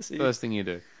 Yeah. See, first thing you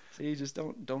do. See, just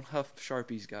don't huff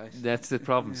Sharpies, guys. That's the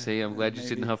problem. Yeah, see, I'm glad you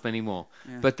maybe. didn't huff any more.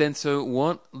 Yeah. But then, so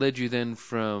what led you then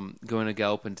from going to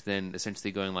Gallup to then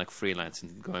essentially going like freelance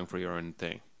and going for your own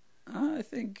thing? I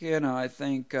think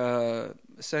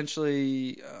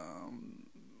essentially,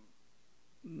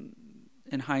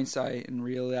 in hindsight and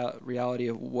reality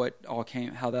of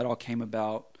how that all came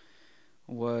about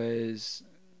was,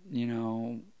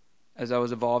 as I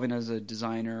was evolving as a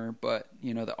designer, but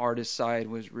the artist side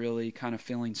was really kind of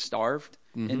feeling starved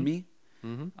in me,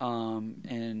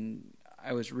 and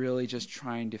I was really just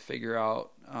trying to figure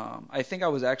out. I think I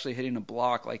was actually hitting a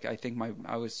block. Like I think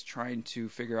I was trying to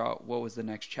figure out what was the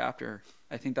next chapter.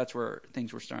 I think that's where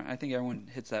things were starting. I think everyone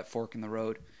hits that fork in the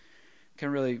road.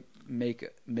 Couldn't really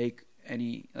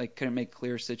couldn't make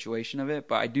clear situation of it,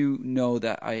 but I do know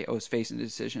that I was facing the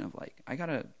decision of like, I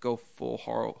gotta go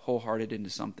wholehearted into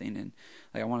something, and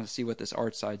like I want to see what this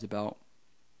art side's about.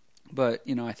 But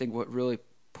I think what really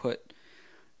put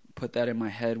that in my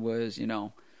head was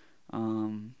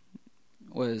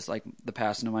was like the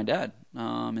passing of my dad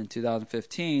in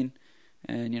 2015,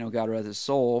 and God rest his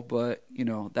soul, but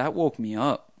that woke me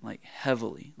up like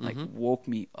heavily, like woke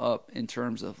me up in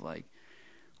terms of like,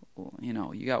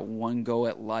 you got one go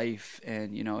at life,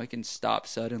 and it can stop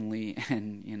suddenly,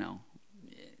 and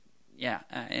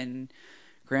and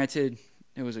granted,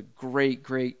 it was a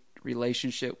great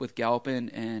relationship with Galpin,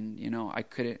 and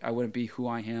I wouldn't be who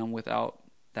I am without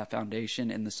that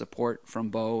foundation and the support from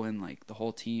Bo and like the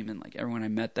whole team and like everyone I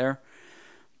met there.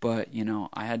 But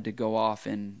I had to go off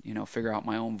and figure out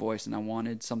my own voice, and I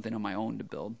wanted something on my own to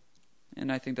build. And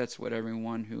I think that's what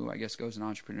everyone who I guess goes an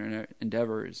entrepreneur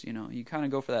endeavor is. You kind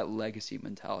of go for that legacy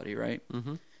mentality, right?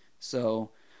 Mm-hmm.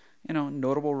 So,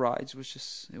 Notable Rides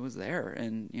it was there,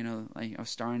 and I was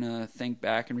starting to think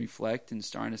back and reflect, and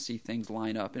starting to see things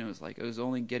line up, and it was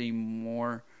only getting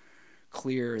more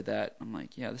clear that I'm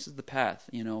like, yeah, this is the path.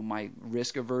 My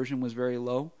risk aversion was very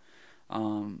low.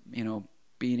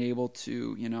 Being able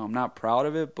to, I'm not proud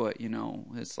of it, but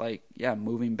it's like, yeah,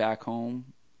 moving back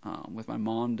home. With my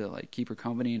mom to like keep her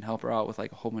company and help her out with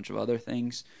like a whole bunch of other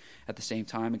things at the same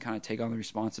time, and kind of take on the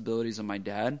responsibilities of my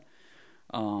dad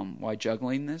while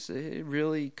juggling this. It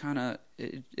really kind of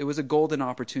it was a golden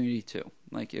opportunity too.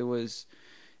 Like it was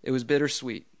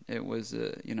bittersweet. It was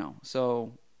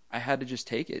so I had to just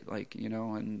take it, like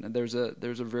and there's a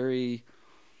very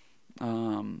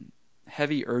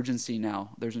heavy urgency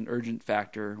now. There's an urgent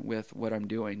factor with what I'm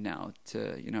doing now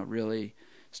to really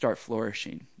start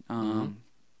flourishing.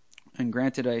 And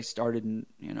granted, I started,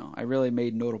 I really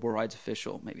made Notable Rides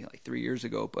official maybe like 3 years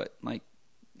ago, but like,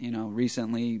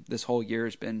 recently this whole year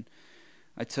has been,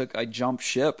 I jumped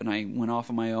ship and I went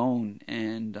off on my own,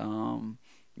 and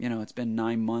it's been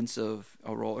 9 months of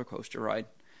a roller coaster ride.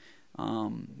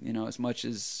 As much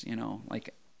as,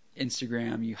 like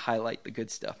Instagram, you highlight the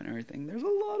good stuff and everything. There's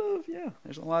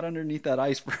a lot underneath that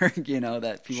iceberg,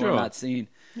 that people are not seeing.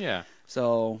 Yeah.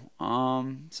 So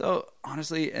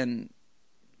honestly, and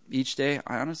each day,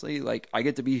 I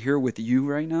get to be here with you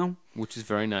right now, Which is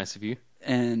very nice of you.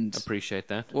 And appreciate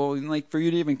that. Well, like for you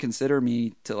to even consider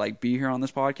me to like be here on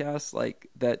this podcast, like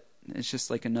that, it's just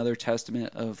like another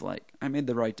testament of like I made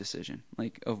the right decision,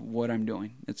 like of what I'm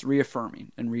doing. It's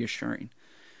reaffirming and reassuring.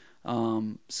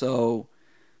 So,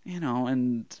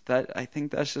 and that I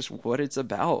think that's just what it's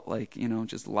about. Like,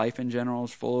 just life in general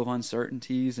is full of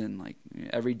uncertainties, and like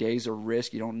every day's a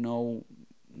risk. You don't know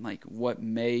like what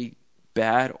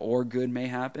bad or good may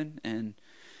happen, and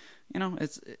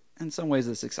it's in some ways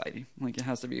it's exciting. Like it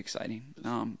has to be exciting.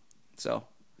 So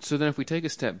then if we take a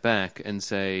step back and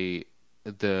say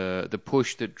the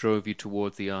push that drove you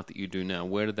towards the art that you do now,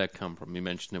 where did that come from? You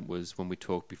mentioned it was when we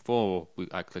talked before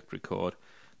I clicked record.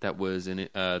 That was in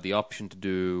the option to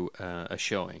do a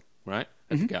showing, right?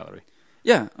 At the gallery.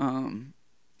 Yeah.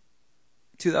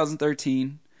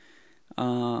 2013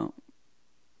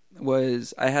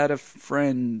 I had a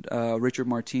friend, Richard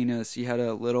Martinez. He had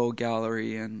a little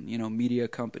gallery and media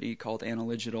company called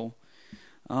Analygital.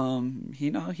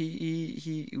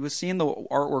 He was seeing the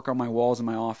artwork on my walls in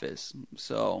my office.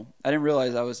 So I didn't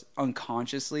realize I was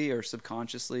unconsciously or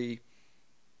subconsciously.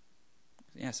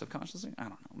 Yeah, subconsciously. I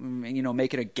don't know.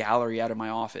 Making a gallery out of my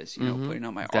office. Putting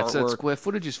out my artwork. That's what square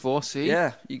footage is for. See.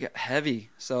 Yeah, you get heavy.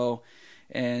 So.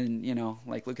 And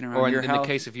like looking around or your in house. the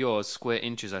case of yours, square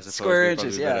inches, I suppose. Square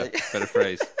inches, yeah. Better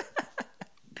phrase.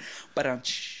 But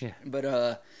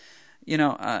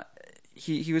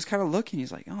he was kind of looking.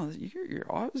 He's like, "Oh, your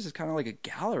office is kind of like a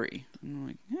gallery." And I'm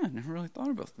like, "Yeah, I never really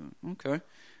thought about that." Okay,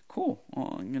 cool.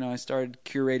 Well, I started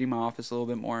curating my office a little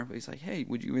bit more. But he's like, "Hey,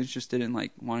 would you be interested in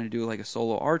like wanting to do like a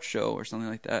solo art show or something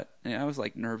like that?" And I was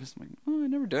like nervous. I'm like, "Oh, I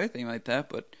never done anything like that."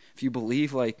 But if you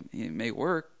believe like it may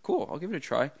work, cool. I'll give it a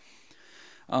try.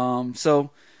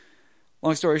 So,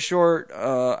 long story short,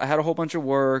 I had a whole bunch of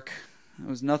work. It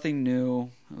was nothing new.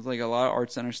 It was like a lot of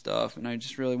art center stuff, and I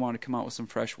just really wanted to come out with some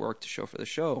fresh work to show for the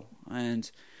show.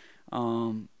 And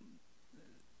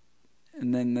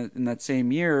then in that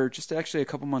same year, just actually a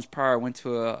couple months prior, I went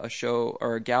to a show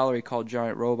or a gallery called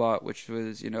Giant Robot, which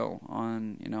was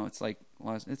on it's like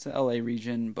it's an LA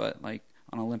region, but like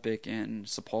on Olympic and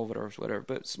Sepulveda or whatever,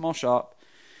 but small shop.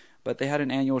 But they had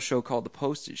an annual show called the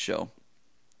Postage Show.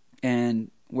 And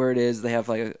where it is, they have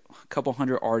like a couple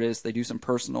hundred artists. They do some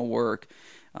personal work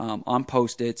on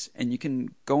Post-its, and you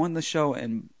can go in the show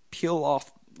and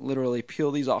literally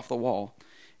peel these off the wall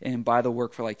and buy the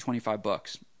work for like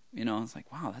 $25. It's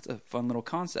like, wow, that's a fun little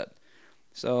concept.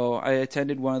 So I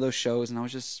attended one of those shows, and I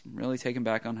was just really taken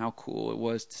back on how cool it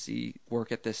was to see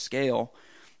work at this scale,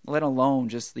 let alone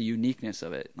just the uniqueness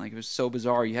of it. Like, it was so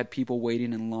bizarre. You had people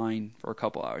waiting in line for a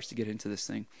couple hours to get into this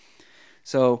thing.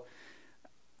 So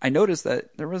I noticed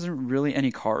that there wasn't really any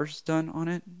cars done on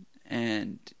it,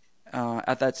 and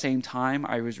at that same time,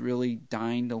 I was really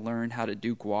dying to learn how to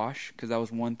do gouache, because that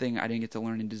was one thing I didn't get to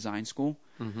learn in design school.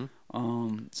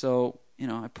 Mm-hmm. So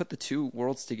I put the two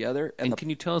worlds together. And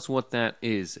can you tell us what that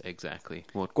is exactly?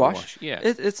 What gouache? Yeah,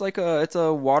 it's like it's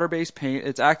a water-based paint.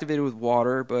 It's activated with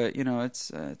water, but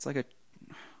it's like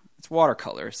it's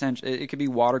watercolor. Essentially, it could be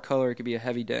watercolor. It could be a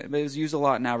heavy but it was used a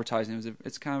lot in advertising.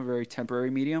 It's kind of a very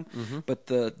temporary medium, but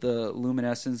the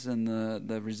luminescence and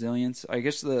the resilience. I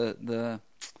guess the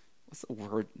what's the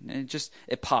word?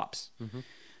 It pops. Mm-hmm.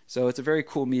 So it's a very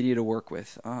cool media to work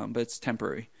with, but it's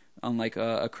temporary, unlike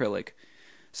acrylic.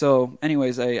 So,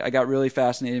 anyways, I got really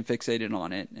fascinated and fixated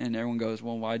on it, and everyone goes,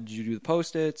 "Well, why did you do the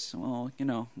Post-its?" Well,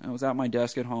 I was at my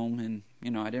desk at home, and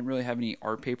I didn't really have any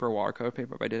art paper or watercolor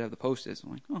paper, but I did have the Post-its.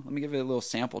 I'm like, "Oh, let me give it a little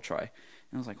sample try." And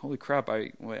I was like, "Holy crap!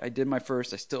 I did my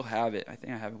first. I still have it. I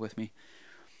think I have it with me."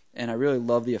 And I really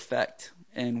love the effect.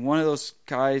 And one of those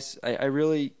guys, I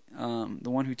really, the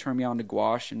one who turned me on to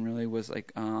gouache and really was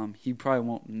like, he probably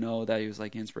won't know that he was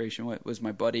like inspiration. Was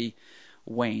my buddy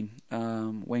Wayne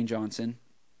Johnson.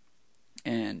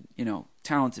 And,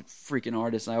 talented freaking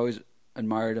artist. I always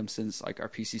admired him since like our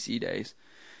PCC days.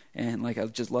 And like I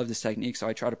just loved his technique, so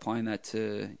I tried applying that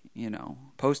to,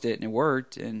 Post-it, and it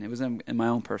worked, and it was in my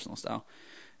own personal style.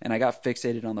 And I got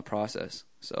fixated on the process.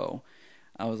 So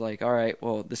I was like, all right,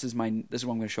 well, this is what I'm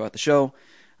going to show at the show.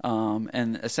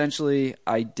 And essentially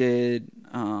I did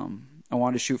I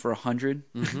wanted to shoot for 100,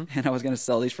 and I was going to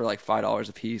sell these for like $5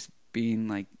 a piece, being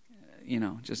like,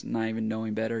 just not even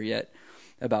knowing better yet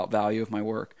about value of my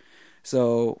work.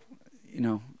 So,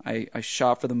 I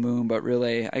shot for the moon, but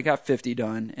really I got 50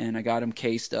 done, and I got them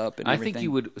cased up and everything. I think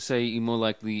you would say you more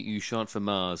likely you shot for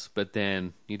Mars, but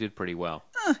then you did pretty well.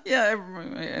 Yeah,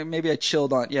 maybe I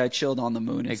chilled on the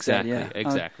moon instead.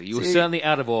 Exactly. You were certainly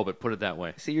out of orbit, put it that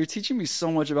way. See, you're teaching me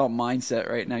so much about mindset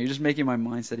right now. You're just making my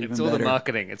mindset even better. It's all the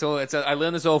marketing. I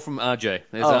learned this all from RJ.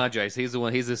 There's RJ. He's the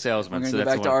one. He's the salesman. I'm going to go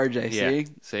back to RJ. Yeah. See?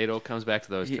 See, it all comes back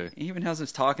to those two. He even has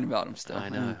us talking about him still. I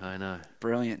know.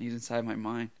 Brilliant. He's inside my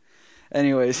mind.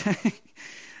 Anyways,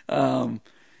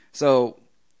 so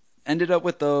ended up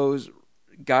with those,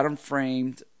 got them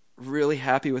framed, really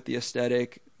happy with the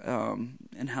aesthetic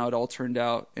and how it all turned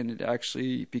out, and it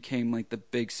actually became like the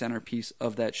big centerpiece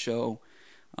of that show.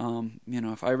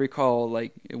 If I recall,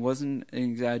 like, it wasn't an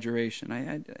exaggeration.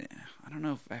 I don't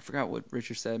know, I forgot what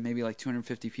Richard said, maybe like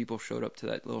 250 people showed up to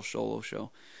that little solo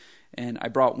show, and I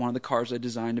brought one of the cars I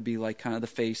designed to be like kind of the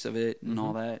face of it and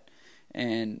all that,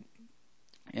 and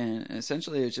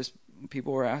essentially it's just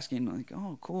people were asking like,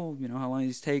 oh cool, how long do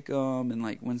these take and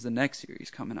like when's the next series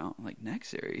coming out? I'm like, next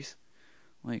series?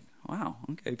 Like, wow,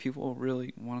 okay, people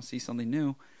really want to see something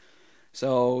new.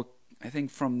 So I think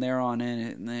from there on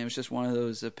in, it was just one of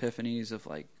those epiphanies of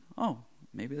like, oh,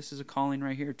 maybe this is a calling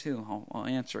right here too. I'll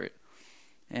answer it.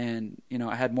 And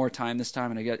I had more time this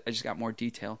time, and I just got more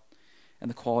detail, and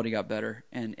the quality got better,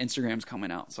 and Instagram's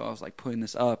coming out. So I was like putting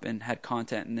this up and had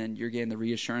content, and then you're getting the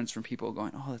reassurance from people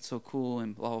going, oh, that's so cool,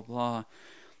 and blah, blah, blah.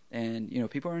 And,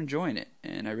 people are enjoying it.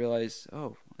 And I realized,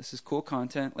 oh, this is cool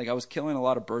content. Like, I was killing a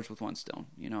lot of birds with one stone.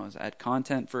 I had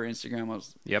content for Instagram.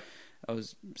 I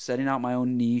was setting out my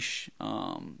own niche,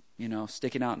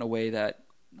 sticking out in a way that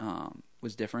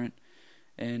was different,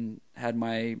 and had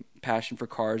my passion for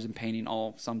cars and painting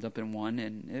all summed up in one.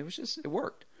 And it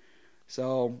worked.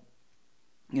 So,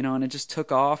 and it just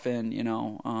took off, and,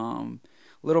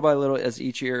 little by little, as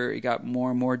each year it got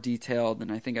more and more detailed,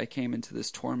 and I think I came into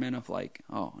this torment of like,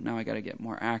 oh, now I got to get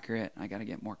more accurate, I got to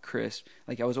get more crisp.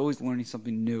 Like, I was always learning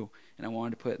something new, and I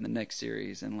wanted to put it in the next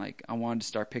series, and like I wanted to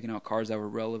start picking out cars that were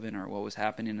relevant or what was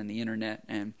happening in the internet,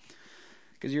 and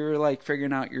because you're like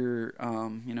figuring out your,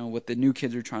 what the new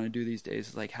kids are trying to do these days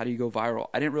is like, how do you go viral?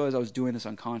 I didn't realize I was doing this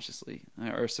unconsciously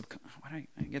or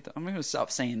I'm going to stop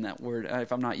saying that word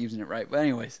if I'm not using it right. But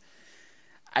anyways,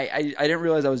 I didn't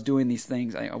realize I was doing these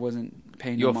things. I wasn't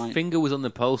paying no mind. Your finger was on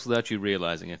the pulse without you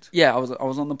realizing it. Yeah, I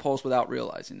was on the pulse without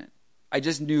realizing it. I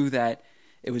just knew that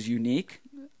it was unique.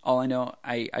 All I know,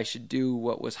 I should do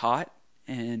what was hot,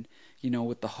 and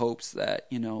with the hopes that,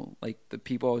 like the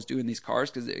people I was doing these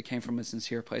cars, because it came from a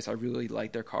sincere place. I really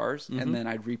liked their cars. And then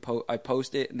I'd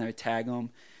post it, and I'd tag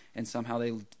them, and somehow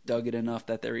they dug it enough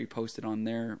that they reposted on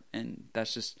there. And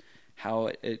that's just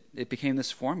how it became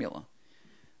this formula.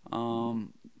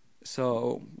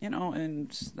 So,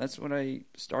 and that's what I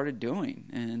started doing.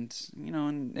 And,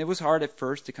 and it was hard at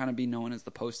first to kind of be known as the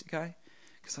post-it guy.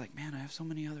 Because, like, man, I have so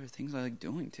many other things I like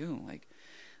doing, too. Like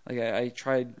I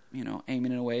tried,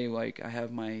 aiming in a way, like I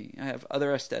have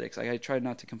other aesthetics. Like, I tried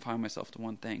not to confine myself to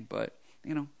one thing, but,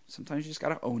 sometimes you just got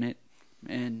to own it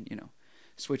and,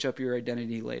 switch up your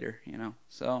identity later,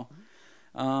 So,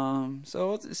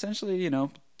 so it's essentially,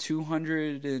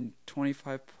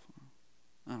 225,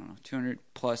 200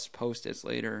 plus post-its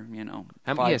later, so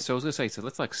I was going to say, so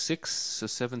that's like 6 or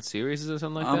 7 series or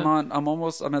something like that?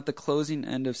 I'm at the closing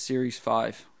end of series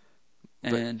 5.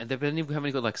 And haven't you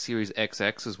got like Series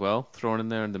XX as well thrown in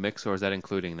there in the mix, or is that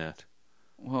including that?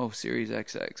 Whoa, Series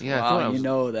XX. Yeah, wow, you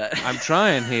know that. I'm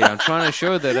trying here. I'm trying to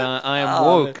show that I am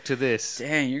woke to this.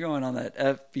 Dang, you're going on that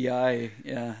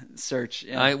FBI search.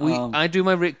 Yeah, I do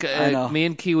my me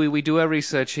and Kiwi, we do our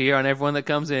research here on everyone that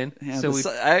comes in. Yeah,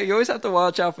 so you always have to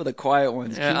watch out for the quiet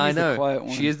ones. Yeah, I know. The quiet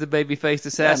one. She is the baby-faced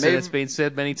assassin. It's been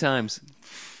said many times.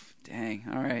 Dang.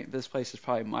 All right, this place is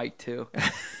probably Mike too.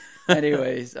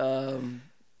 Anyways,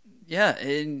 yeah,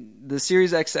 in the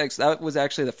Series XX, that was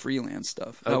actually the freelance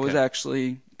stuff. That was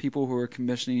actually people who were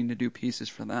commissioning to do pieces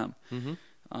for them.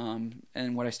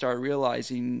 And what I started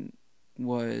realizing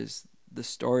was the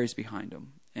stories behind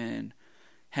them. And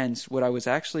hence, what I was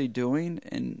actually doing,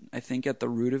 and I think at the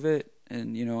root of it,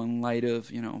 and, in light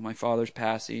of, my father's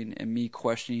passing and me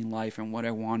questioning life and what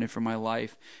I wanted for my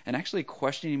life, and actually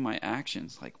questioning my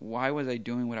actions, like, why was I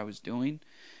doing what I was doing?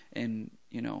 And,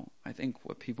 I think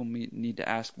what people need to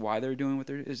ask why they're doing what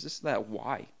they're doing is just that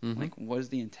why. Like, what is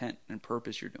the intent and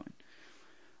purpose you're doing?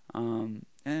 And,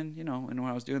 and when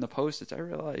I was doing the post-its, I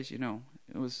realized, it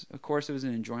was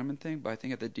an enjoyment thing, but I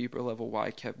think at the deeper level why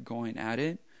I kept going at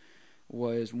it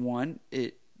was, one,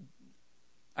 it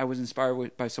I was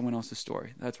inspired by someone else's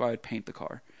story. That's why I would paint the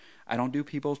car. I don't do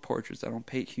people's portraits. I don't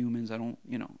paint humans. I don't,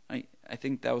 I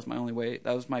think that was my only way.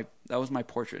 That was my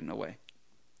portrait in a way.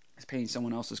 Is painting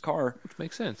someone else's car. Which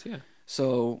makes sense, yeah.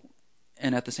 So,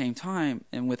 and at the same time,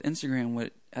 and with Instagram,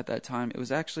 at that time, it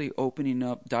was actually opening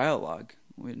up dialogue.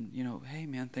 When, hey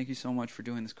man, thank you so much for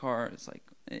doing this car. It's like,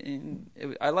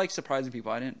 I like surprising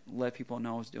people. I didn't let people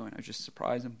know what I was doing. I was just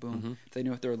surprised them. Boom. Mm-hmm. If they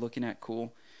knew what they were looking at,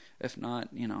 cool. If not,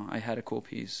 I had a cool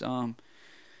piece. And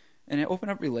it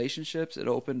opened up relationships. It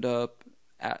opened up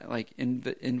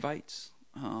invites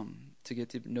to get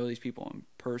to know these people in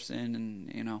person,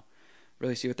 and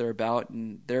really see what they're about.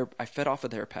 And I fed off of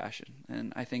their passion.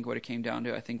 And I think what it came down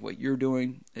to, I think what you're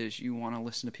doing is you want to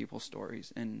listen to people's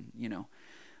stories and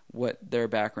what their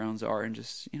backgrounds are, and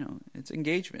just it's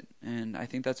engagement. And I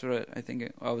think that's what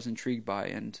I was intrigued by,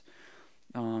 and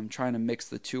trying to mix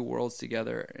the two worlds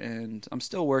together. And I'm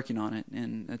still working on it,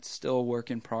 and it's still a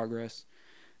work in progress.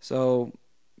 So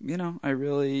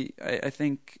I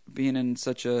think being in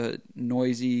such a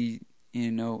noisy,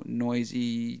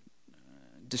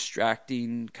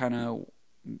 distracting kind of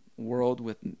world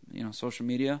with social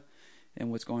media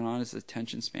and what's going on, is the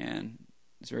attention span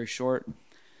is very short.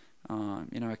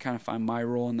 I kind of find my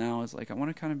role now is like I want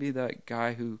to kind of be that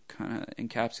guy who kind of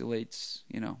encapsulates,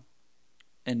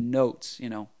 and notes,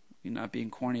 you're not being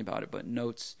corny about it, but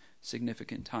notes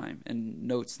significant time and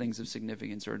notes things of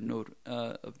significance or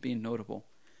of being notable.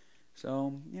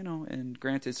 So, and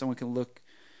granted, someone can look,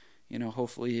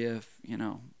 hopefully if,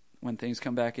 when things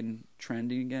come back in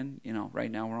trending again, right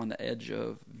now we're on the edge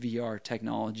of VR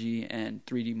technology and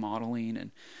 3D modeling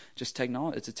and just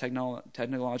technology. It's a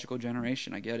technological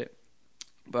generation. I get it.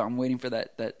 But I'm waiting for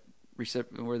that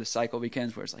where the cycle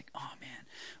begins, where it's like, oh man,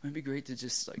 wouldn't it be great to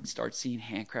just like start seeing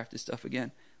handcrafted stuff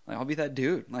again? Like I'll be that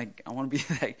dude. Like I want to be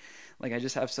like I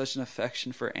just have such an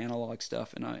affection for analog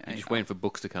stuff, and I'm just waiting for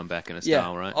books to come back in a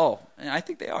style, right? Oh, and I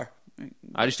think they are.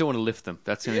 I just don't want to lift them.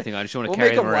 That's the only thing. I just don't want to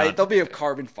carry them around. Light. They'll be of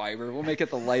carbon fiber. We'll make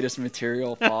it the lightest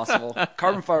material possible.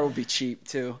 Carbon fiber will be cheap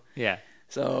too. Yeah.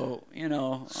 So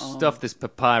stuff this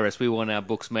papyrus. We want our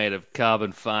books made of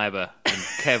carbon fiber and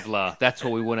Kevlar. That's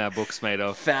what we want our books made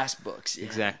of. Fast books. Yeah.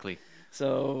 Exactly.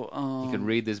 So you can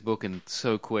read this book in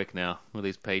so quick now with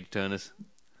these page turners.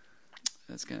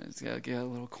 It's gonna get a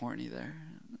little corny there.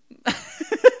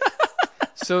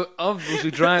 So, as we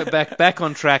drive back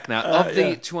on track now, of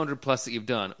the 200 plus that you've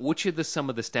done, which are some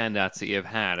of the standouts that you've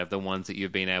had of the ones that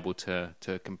you've been able to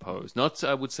compose? Not,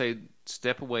 I would say,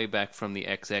 step away back from the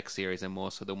XX series and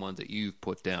more so the ones that you've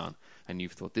put down and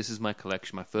you've thought, this is my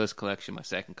collection, my first collection, my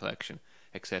second collection,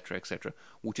 etc., etc.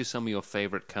 Which are some of your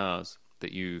favorite cars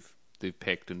that you've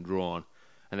picked and drawn?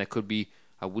 And that could be,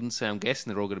 I wouldn't say, I'm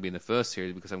guessing they're all going to be in the first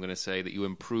series, because I'm going to say that you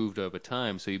improved over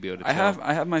time, so you'd be able to tell.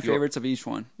 I have my favorites of each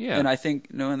one. Yeah. And I think,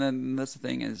 and then that's the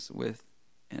thing is with,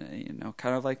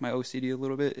 kind of like my OCD a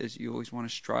little bit, is you always want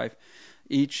to strive.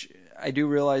 I do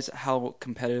realize how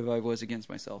competitive I was against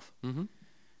myself. Mm-hmm.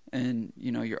 And,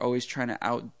 you're always trying to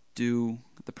outdo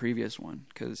the previous one,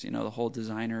 because, the whole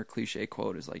designer cliche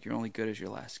quote is like, you're only good as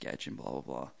your last sketch and blah, blah,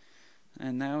 blah.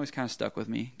 And that always kind of stuck with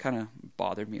me, kind of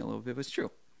bothered me a little bit, but it's true.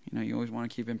 You always want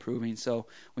to keep improving. So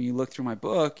when you look through my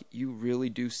book, you really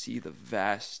do see the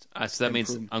vast. So that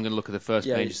means I'm going to look at the first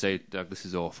page and say, Doug, this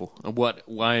is awful.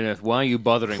 Why are you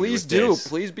bothering me with this?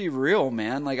 Please be real,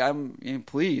 man. Like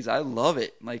please, I love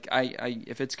it. Like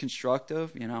if it's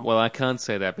constructive, Well, I can't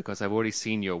say that because I've already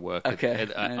seen your work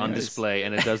on display,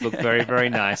 and it does look very, very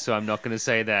nice. So I'm not going to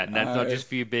say that. And that's not just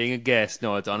for you being a guest.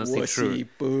 No, it's honestly true.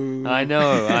 Boo. I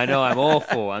know. I'm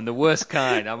awful. I'm the worst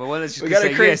kind. I'm the one that's just going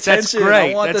to say, yes, that's tension.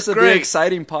 great. I want this to be an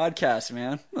exciting podcast,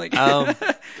 man. Like,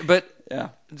 but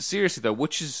yeah. Seriously though,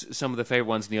 which is some of the favorite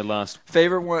ones in your last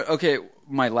favorite one? Okay,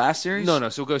 my last series. No.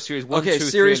 So we'll go series 1, okay, 2,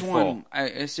 series 3, and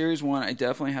 4. Series 1. I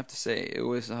definitely have to say it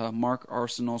was Mark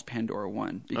Arsenal's Pandora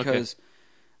 1, because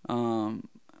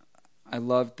I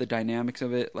loved the dynamics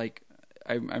of it. Like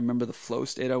I remember the flow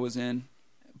state I was in,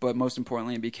 but most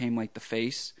importantly, it became like the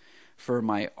face for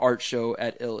my art show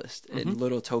at Illust in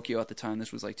Little Tokyo at the time.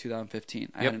 This was like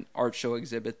 2015. I had an art show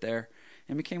exhibit there,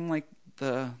 and it became like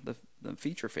the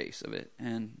feature face of it.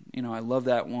 And I love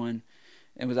that one.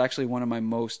 It was actually one of my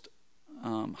most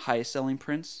highest selling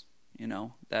prints.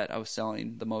 That I was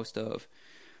selling the most of.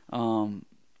 You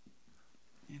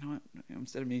know what?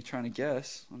 Instead of me trying to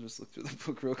guess, I'll just look through the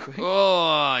book real quick.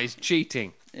 Oh, he's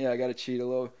cheating. Yeah, I got to cheat a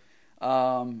little.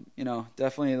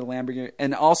 Definitely the Lamborghini.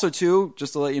 And also, too,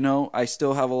 just to let you know, I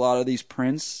still have a lot of these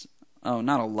prints. Oh,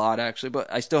 not a lot, actually,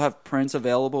 but I still have prints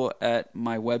available at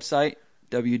my website,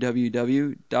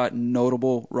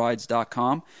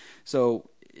 www.notablerides.com. So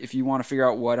if you want to figure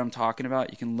out what I'm talking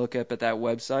about, you can look up at that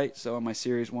website. So on my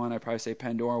Series 1, I'd probably say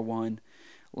Pandora 1,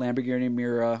 Lamborghini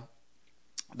Miura,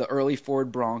 the early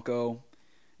Ford Bronco.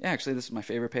 Yeah, actually, this is my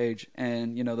favorite page.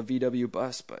 And, the VW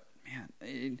bus. But,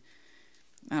 man,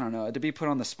 I don't know. To be put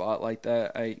on the spot like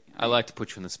that, I like to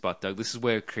put you on the spot, Doug. This is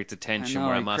where it creates a tension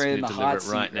where I'm I'm asking you to deliver it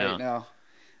right now.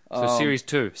 So Series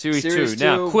 2. Series 2.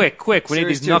 Now, quick. We need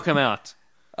these. Knock them out.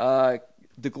 Back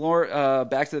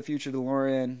to the Future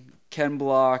DeLorean, Ken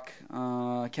Block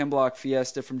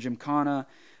Fiesta from Gymkhana,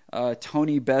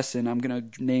 Tony Besson. I'm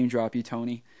going to name drop you,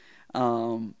 Tony.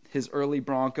 His early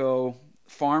Bronco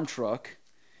farm truck.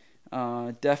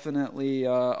 Definitely,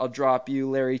 I'll drop you,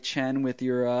 Larry Chen, with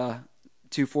your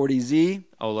 240Z.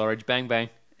 Oh, Large Bang Bang.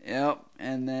 Yep.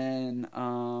 And then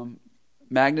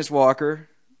Magnus Walker,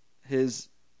 his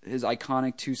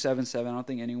iconic 277. I don't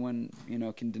think anyone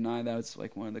can deny that. It's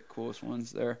like one of the coolest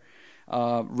ones there.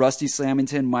 Rusty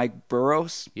Slamington, Mike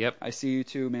Burrows. Yep. I see you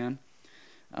too, man.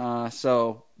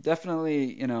 So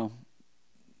definitely,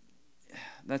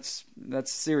 that's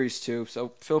Series 2.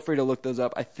 So feel free to look those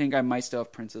up. I think I might still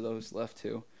have prints of those left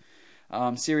too.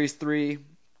 Series 3.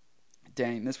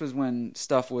 Dang, this was when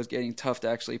stuff was getting tough to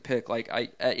actually pick. Like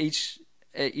at each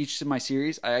of my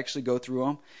series, I actually go through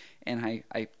them and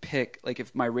I pick, like,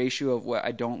 if my ratio of what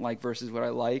I don't like versus what I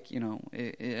like,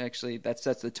 it actually, that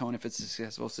sets the tone if it's a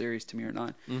successful series to me or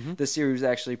not. Mm-hmm. This series is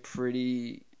actually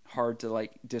pretty hard to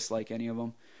dislike any of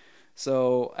them.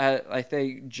 So I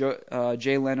think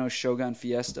Jay Leno's Shogun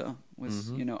Fiesta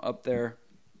was up there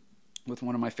with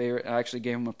one of my favorite. I actually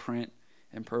gave him a print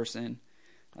in person.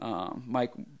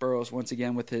 Mike Burrows, once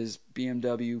again, with his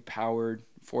BMW powered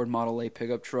Ford Model A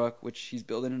pickup truck, which he's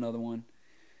building another one.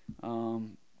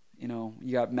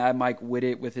 You got Mad Mike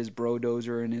Whittet with his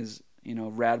Brodozer and his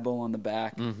Rad Bull on the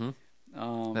back. Mm-hmm.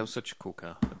 That was such a cool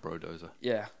car, the Brodozer.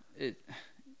 Yeah,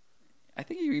 I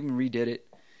think you even redid it.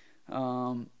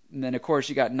 And then of course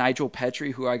you got Nigel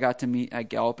Petrie, who I got to meet at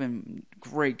Galpin.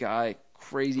 Great guy,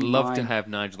 crazy. Love to have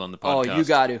Nigel on the podcast. Oh, you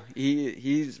got to.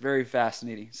 He's very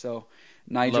fascinating. So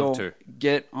Nigel,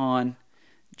 get on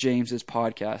James's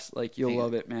podcast. Like, you'll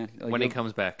love it, man. Like, when he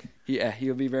comes back. Yeah,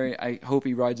 he'll be very. I hope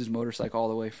he rides his motorcycle all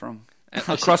the way from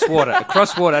across water.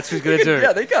 Across water. That's what he's gonna do.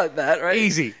 Yeah, they got that right.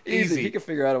 Easy. He can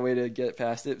figure out a way to get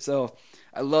past it. So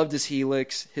I loved his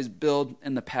Helix. His build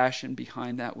and the passion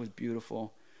behind that was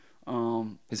beautiful.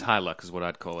 His Hilux is what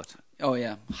I'd call it. Oh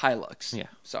yeah, Hilux. Yeah,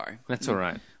 sorry. That's all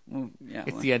right. Well, yeah,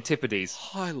 it's the antipodes.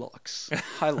 Hilux,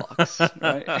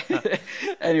 right?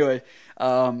 Anyway,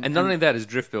 and not only that, his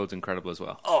drift build's incredible as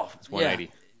well. Oh, it's 180.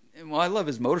 Yeah. Well, I love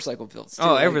his motorcycle builds too.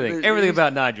 Oh, everything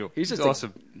about Nigel. He's just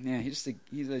awesome.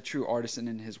 He's a true artisan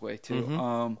in his way too.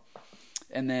 Mm-hmm.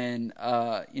 And then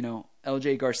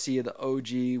LJ Garcia, the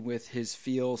OG, with his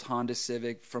Feels Honda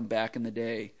Civic from back in the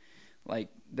day, like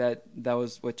that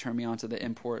was what turned me on to the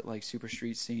import super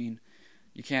street scene.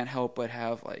 You can't help but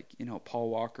have Paul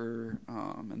Walker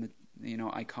and the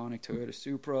iconic Toyota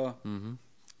Supra.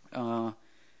 Mm-hmm.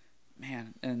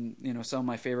 Man, and some of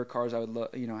my favorite cars I would love.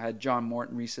 I had John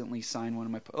Morton recently sign one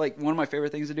of my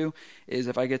favorite things to do is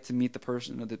if I get to meet the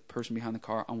person behind the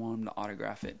car, I want him to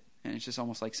autograph it. And it's just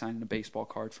almost like signing a baseball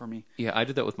card for me. Yeah, I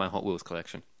did that with my Hot Wheels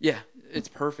collection. Yeah, it's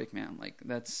perfect, man.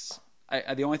 That's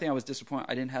the only thing I was disappointed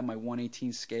I didn't have my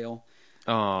 1/18 scale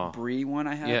Brie one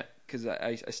I had because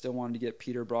I still wanted to get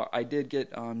Peter Brock. I did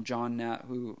get John Knapp,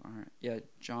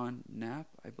 John Knapp,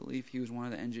 I believe he was one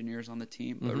of the engineers on the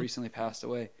team, but recently passed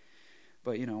away.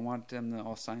 But I want them to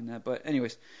all sign that. But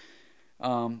anyways,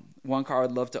 one car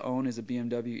I'd love to own is a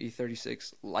BMW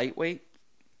E36 lightweight.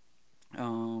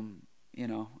 I'm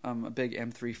a big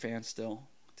M3 fan still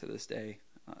to this day.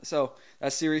 So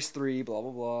that's Series 3, blah,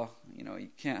 blah, blah. You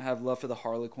can't have love for the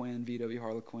Harlequin, VW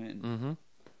Harlequin.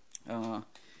 Mm-hmm.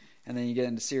 And then you get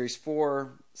into Series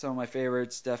 4. Some of my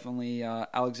favorites, definitely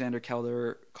Alexander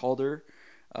Calder,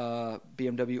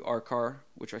 BMW R car,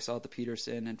 which I saw at the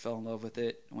Peterson and fell in love with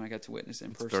it when I got to witness it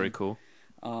in person. Very cool.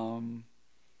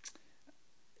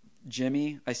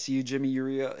 Jimmy, I see you, Jimmy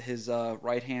Uria, his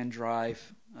right-hand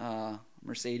drive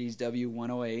Mercedes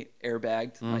W108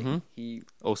 airbagged. Mm-hmm.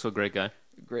 Also a great guy.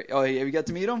 Great. Oh, have you got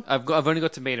to meet him? I've only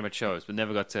got to meet him at shows, but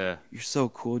never got to. You're so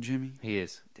cool, Jimmy. He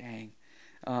is. Dang.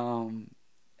 And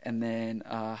then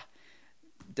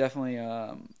definitely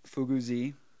Fugu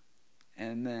Z,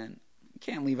 and then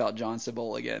can't leave out John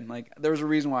Cibola again. There was a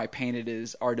reason why I painted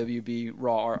his RWB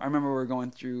raw art. I remember we were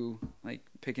going through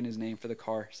picking his name for the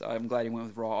car, so I'm glad he went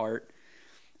with raw art.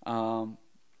 And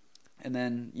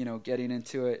then getting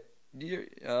into it,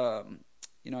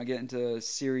 I get into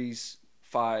Series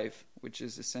 5, which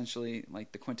is essentially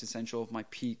the quintessential of my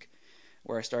peak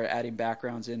where I started adding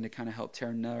backgrounds in to kind of help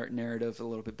tell narrative a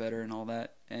little bit better and all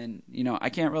that. And, I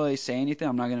can't really say anything.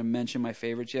 I'm not going to mention my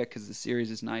favorites yet because the series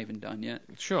is not even done yet.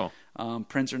 Sure.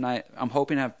 Prince or not, I'm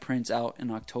hoping to have Prince out in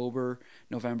October,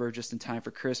 November, just in time for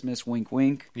Christmas. Wink,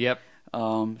 wink. Yep.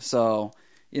 So,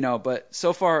 but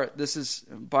so far, this is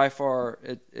by far,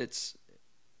 it's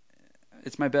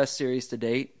my best series to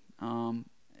date. And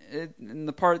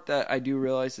the part that I do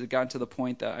realize is it gotten to the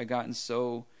point that I gotten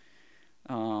so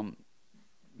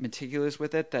meticulous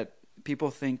with it that people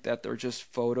think that they're just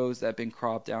photos that have been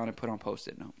cropped down and put on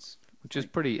Post-it notes. Which is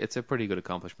it's a pretty good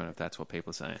accomplishment if that's what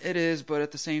people are saying. It is, but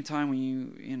at the same time,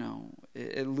 when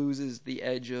it loses the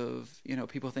edge of,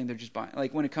 people think they're just buying.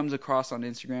 Like when it comes across on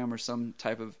Instagram or some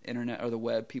type of internet or the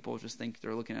web, people just think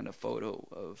they're looking at a photo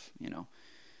of,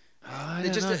 I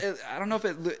don't know.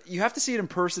 You have to see it in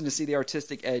person to see the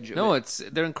artistic edge of it. No,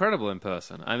 they're incredible in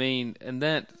person.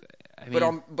 But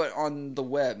on the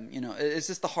web, it's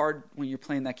just the hard when you're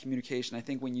playing that communication. I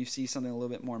think when you see something a little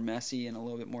bit more messy and a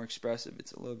little bit more expressive,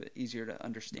 it's a little bit easier to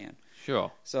understand.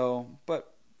 Sure. So,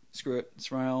 but screw it.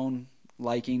 It's my own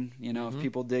liking. If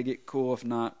people dig it, cool. If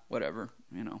not, whatever.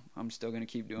 I'm still going to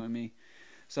keep doing me.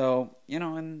 So,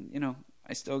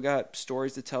 I still got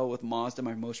stories to tell with Mazda,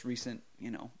 my most recent,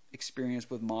 experience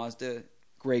with Mazda.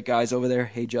 Great guys over there.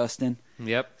 Hey, Justin.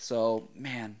 Yep. So,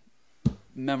 man,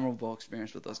 memorable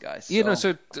experience with those guys.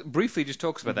 So briefly just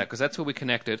talks about that because that's where we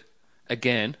connected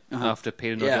again after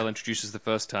Peter Nordell introduced us the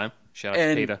first time. Shout out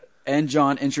to Peter. And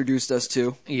John introduced us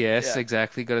too. Yes,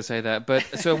 exactly. Got to say that. But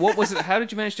so what was it? How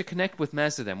did you manage to connect with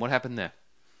Mazda then? What happened there?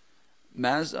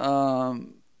 Mazda,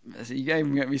 you guys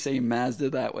even get me saying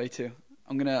Mazda that way too.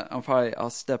 I'll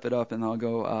step it up and I'll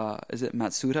go, is it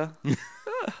Matsuda?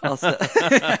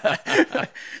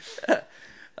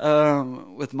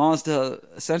 With Mazda,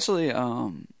 essentially,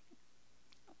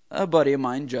 a buddy of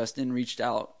mine, Justin, reached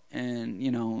out and, he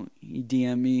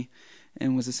DM'd me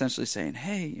and was essentially saying,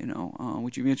 hey,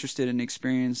 would you be interested in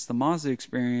the Mazda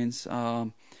experience?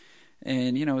 And,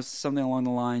 it's something along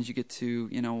the lines, you get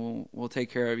to, we'll take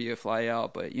care of you, fly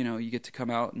out, but, you get to come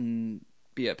out and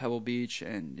be at Pebble Beach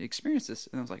and experience this.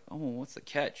 And I was like, oh, well, what's the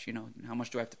catch? How much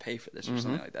do I have to pay for this or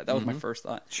something like that? That was my first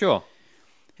thought. Sure.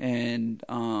 And,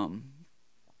 and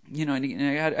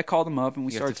I called him up and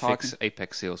we started talking. Fix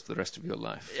Apex seals for the rest of your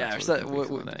life. Yeah.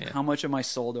 How much of my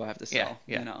soul do I have to sell?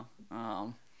 Yeah.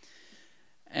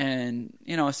 And,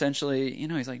 essentially,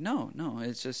 he's like, no,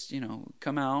 it's just,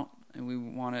 come out and we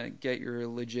want to get your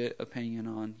legit opinion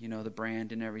on, the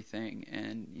brand and everything.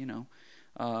 And, you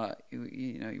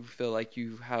feel like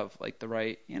you have like the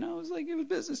right, it was like, it was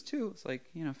business too. It's like,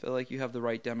 feel like you have the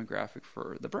right demographic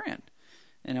for the brand.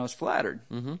 And I was flattered,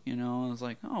 I was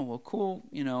like, oh, well, cool,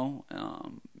 and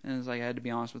it's like, I had to be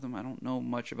honest with him. I don't know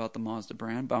much about the Mazda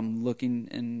brand, but I'm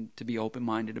looking to be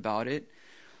open-minded about it.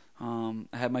 I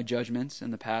had my judgments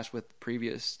in the past with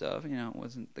previous stuff, it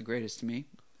wasn't the greatest to me.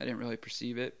 I didn't really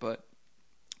perceive it, but,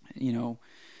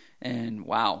 and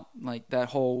wow, like that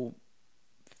whole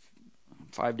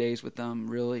 5 days with them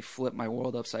really flipped my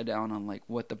world upside down on like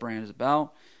what the brand is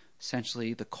about,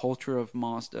 essentially the culture of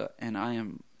Mazda, and I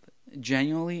am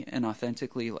genuinely and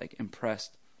authentically like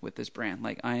impressed with this brand.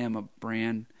 Like I am a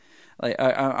brand, like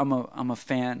I'm a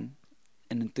fan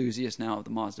and enthusiast now of the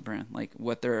Mazda brand, like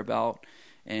what they're about,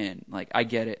 and like I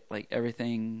get it, like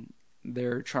everything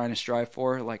they're trying to strive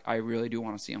for. Like I really do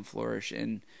want to see them flourish,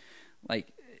 and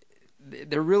like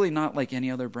they're really not like any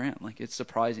other brand. Like it's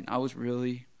surprising. I was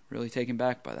really taken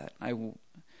back by that.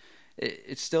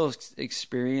 It's still an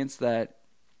experience that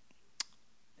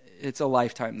it's a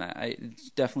lifetime that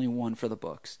it's definitely one for the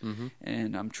books.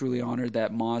 And I'm truly honored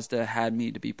that Mazda had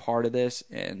me to be part of this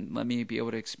and let me be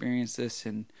able to experience this.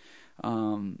 And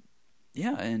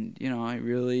and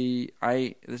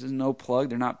this is no plug.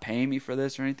 They're not paying me for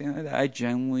this or anything like that. I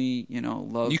genuinely,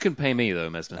 love. You can pay me though,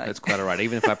 Mesner. That's quite all right.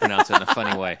 Even if I pronounce it in a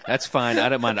funny way, that's fine. I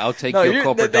don't mind. I'll take your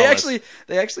corporate dollars.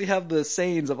 They actually have the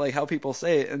sayings of like how people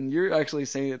say it, and you're actually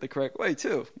saying it the correct way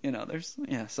too.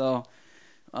 So,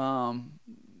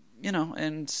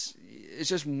 and it's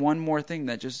just one more thing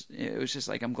that it was just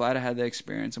like, I'm glad I had that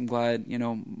experience. I'm glad,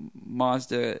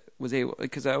 Mazda was able,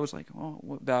 because I was like, oh,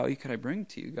 what value could I bring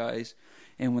to you guys?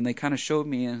 And when they kind of showed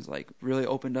me, and it's like really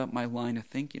opened up my line of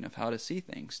thinking of how to see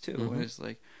things too. And it's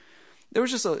like, there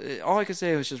was just all I could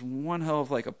say was just one hell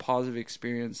of like a positive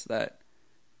experience that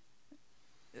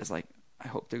is like, I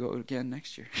hope to go again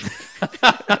next year.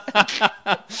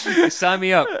 Sign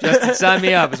me up, Justin. Sign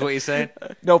me up is what you're saying.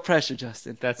 No pressure,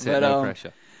 Justin. That's it. No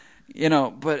pressure.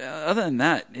 But other than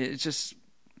that, it's just,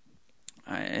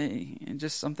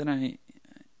 something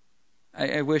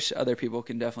I wish other people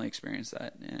can definitely experience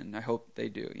that, and I hope they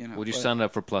do. Would you sign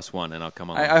up for +1, and I'll come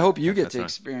on. I hope you get to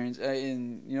experience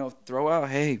and throw out.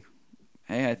 Hey,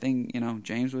 I think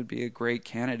James would be a great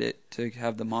candidate to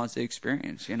have the Mazda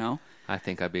experience. I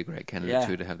think I'd be a great candidate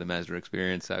too to have the Mazda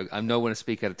experience. I'm not going to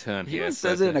speak out of turn here. He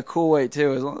says it in a cool way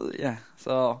too. Yeah,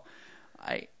 so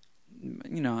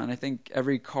and I think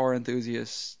every car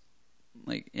enthusiast.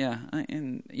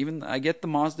 And even I get the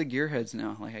Mazda gearheads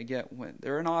now. Like I get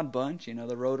they're an odd bunch,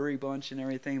 the rotary bunch and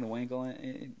everything, the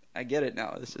Wankel. I get it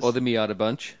now. Or the Miata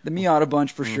bunch. The Miata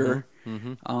bunch for sure.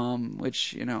 Mm-hmm.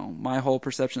 Which my whole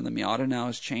perception of the Miata now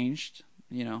has changed.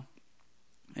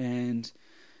 And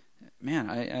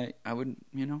man, I would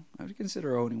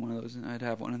consider owning one of those, and I'd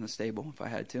have one in the stable if I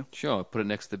had to. Sure, put it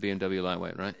next to the BMW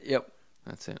Lightweight, right? Yep,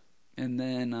 that's it. And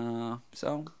then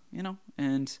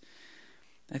and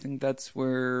I think that's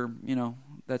where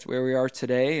we are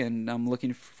today, and I'm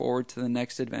looking forward to the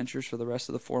next adventures for the rest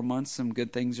of the 4 months. Some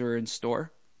good things are in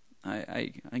store.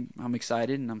 I'm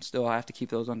excited, and I have to keep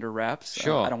those under wraps.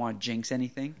 Sure, I don't want to jinx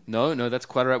anything. No, that's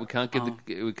quite all right. We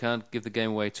can't give the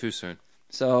game away too soon.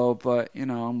 So, but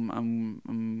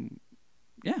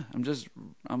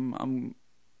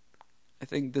I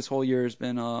think this whole year has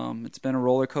been it's been a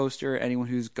roller coaster. Anyone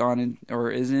who's gone in or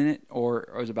is in it or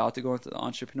is about to go into the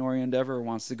entrepreneurial endeavor or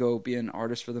wants to go be an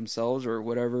artist for themselves or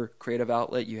whatever creative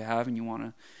outlet you have and you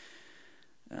want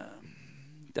to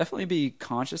definitely be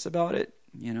conscious about it.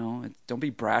 Don't be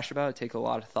brash about it. Take a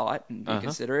lot of thought and be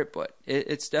considerate, but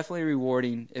it's definitely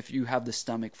rewarding if you have the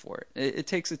stomach for it. It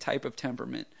takes a type of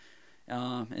temperament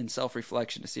and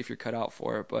self-reflection to see if you're cut out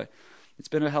for it, but it's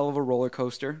been a hell of a roller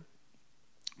coaster.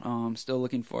 Still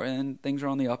looking for it, and things are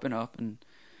on the up and up. And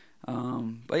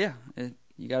but yeah,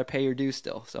 you got to pay your dues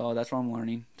still. So that's what I'm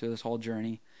learning through this whole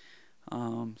journey.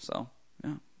 So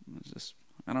yeah, it's just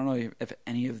I don't know if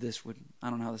any of this would.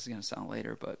 I don't know how this is going to sound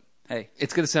later, but hey,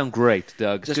 it's going to sound great,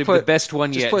 Doug. It's the best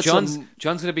one yet. John's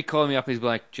going to be calling me up. He's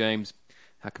like, James,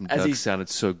 how come Doug sounded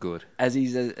so good? As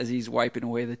he's wiping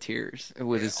away the tears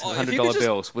with his $100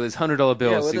 bills. With his $100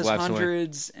 bills, with he his wipes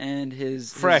hundreds away. And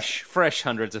his fresh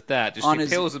hundreds at that. Just he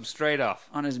peels them straight off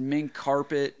on his mink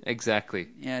carpet. Exactly.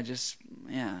 And just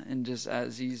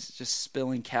as he's just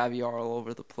spilling caviar all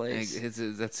over the place.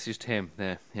 That's just him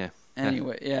there. Yeah.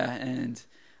 Anyway, and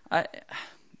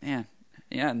and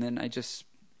then I just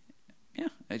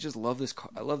love this.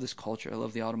 I love this culture. I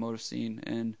love the automotive scene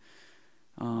and.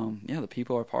 The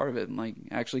people are part of it, and like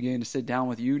actually getting to sit down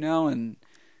with you now, and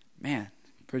man,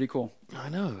 pretty cool. I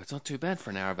know it's not too bad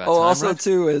for an hour about time. Oh, also right?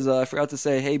 too is I forgot to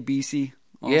say, hey BC.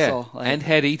 Also, and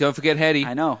Hetty. Don't forget Hetty.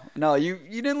 I know. No, you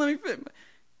didn't let me fit.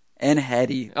 And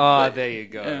Hetty. There you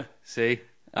go. Yeah. See,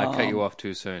 I cut you off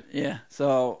too soon. Yeah.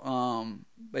 So,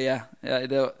 but yeah,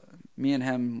 me and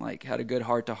him had a good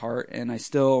heart to heart, and I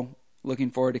still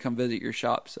looking forward to come visit your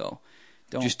shop. So.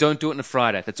 Just don't do it on a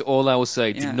Friday. That's all I will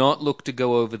say. Do not look to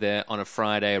go over there on a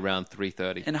Friday around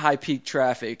 3:30. In high peak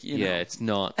traffic, Yeah, it's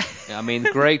not. I mean,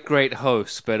 great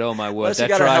host, but oh my word, that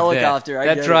drive there.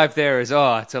 That drive there is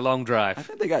it's a long drive. I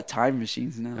think they got time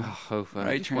machines now.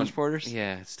 Right, transporters.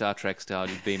 Yeah, Star Trek style.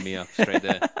 Just beam me up straight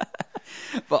there.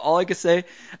 But all I could say,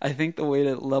 I think the way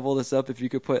to level this up, if you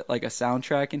could put a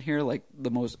soundtrack in here,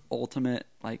 the most ultimate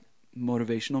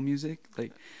motivational music,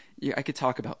 I could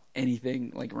talk about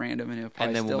anything random and it'll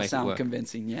probably still sound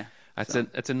convincing. Yeah,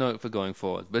 that's a note for going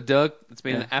forward. But Doug, it's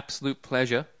been an absolute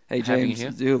pleasure. Hey James, having you here.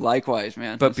 Dude, likewise,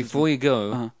 man. But before you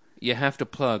go, you have to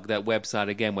plug that website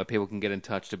again where people can get in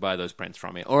touch to buy those prints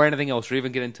from you, or anything else, or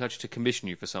even get in touch to commission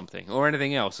you for something, or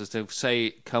anything else, as to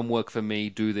say, come work for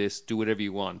me, do this, do whatever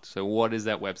you want. So what is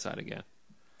that website again?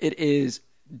 It is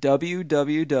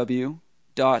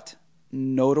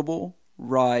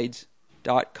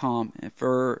www.notablerides.com. And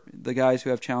for the guys who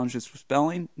have challenges with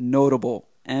spelling, notable,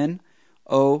 Notable,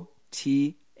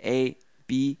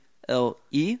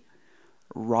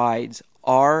 rides,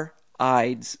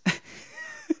 R-ides.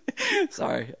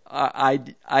 Sorry,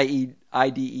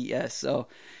 IDES. So,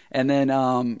 and then,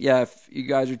 if you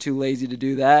guys are too lazy to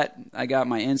do that, I got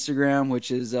my Instagram,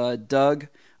 which is Doug_NR.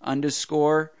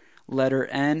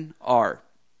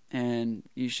 And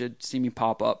you should see me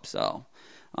pop up, so...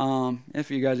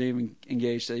 if you guys are even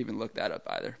engaged to even look that up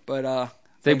either. But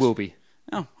they will be.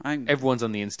 Oh, everyone's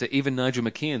on the Insta. Even Nigel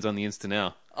McKeon's on the Insta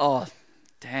now. Oh,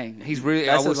 dang. He's really,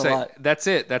 I will say, that's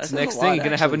it. That's the next thing. You're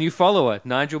going to have a new follower.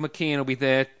 Nigel McKeon will be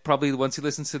there probably once he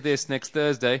listens to this next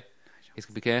Thursday. He's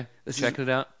going to be checking it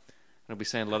out. And he'll be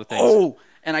saying a lot of things. Oh,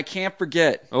 and I can't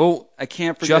forget. I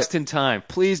can't forget. Just in time.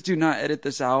 Please do not edit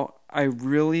this out. I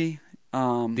really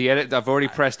The edit. I've already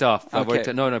pressed off.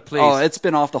 Okay. No, please. Oh, it's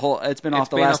been off the whole. It's been off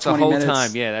the last 20 minutes.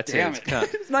 Time. Yeah, that's Damn it.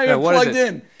 It's not even what is plugged it?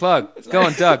 in. Plug. Go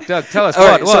on, Doug. Doug, tell us All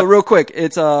right, what. So real quick,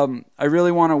 it's I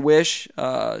really want to wish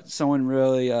someone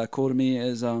really cool to me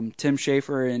is Tim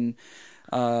Schaefer in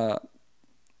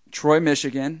Troy,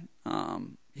 Michigan.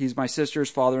 He's my sister's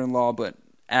father-in-law, but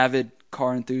avid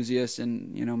car enthusiast,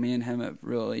 and me and him have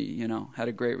really had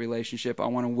a great relationship. I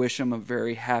want to wish him a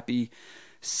very happy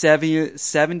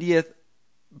 70th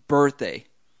birthday.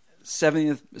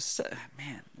 70th,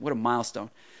 man, what a milestone.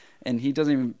 And he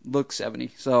doesn't even look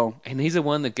 70. And he's the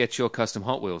one that gets your custom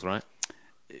Hot Wheels, right?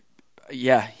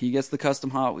 Yeah, he gets the custom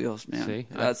Hot Wheels, man. See,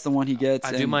 that's the one he gets.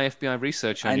 I do my FBI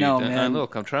research on I know, you. man.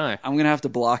 Look, I'm trying. I'm gonna have to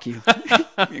block you.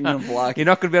 I'm gonna block you. You're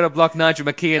not gonna be able to block Nigel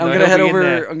McKeon. I'm gonna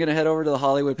head over to the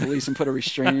Hollywood police and put a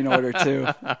restraining order too.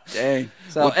 Dang.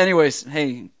 So, anyways,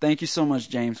 hey, thank you so much,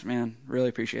 James. Man, really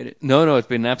appreciate it. No, it's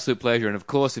been an absolute pleasure. And of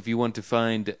course, if you want to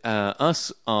find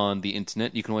us on the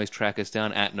internet, you can always track us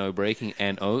down at NoBreaking,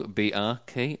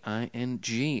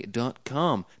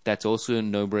 NOBRKING.com. That's also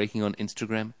No Breaking on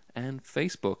Instagram and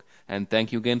Facebook. And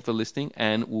thank you again for listening,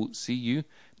 and we'll see you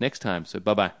next time. So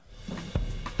bye-bye.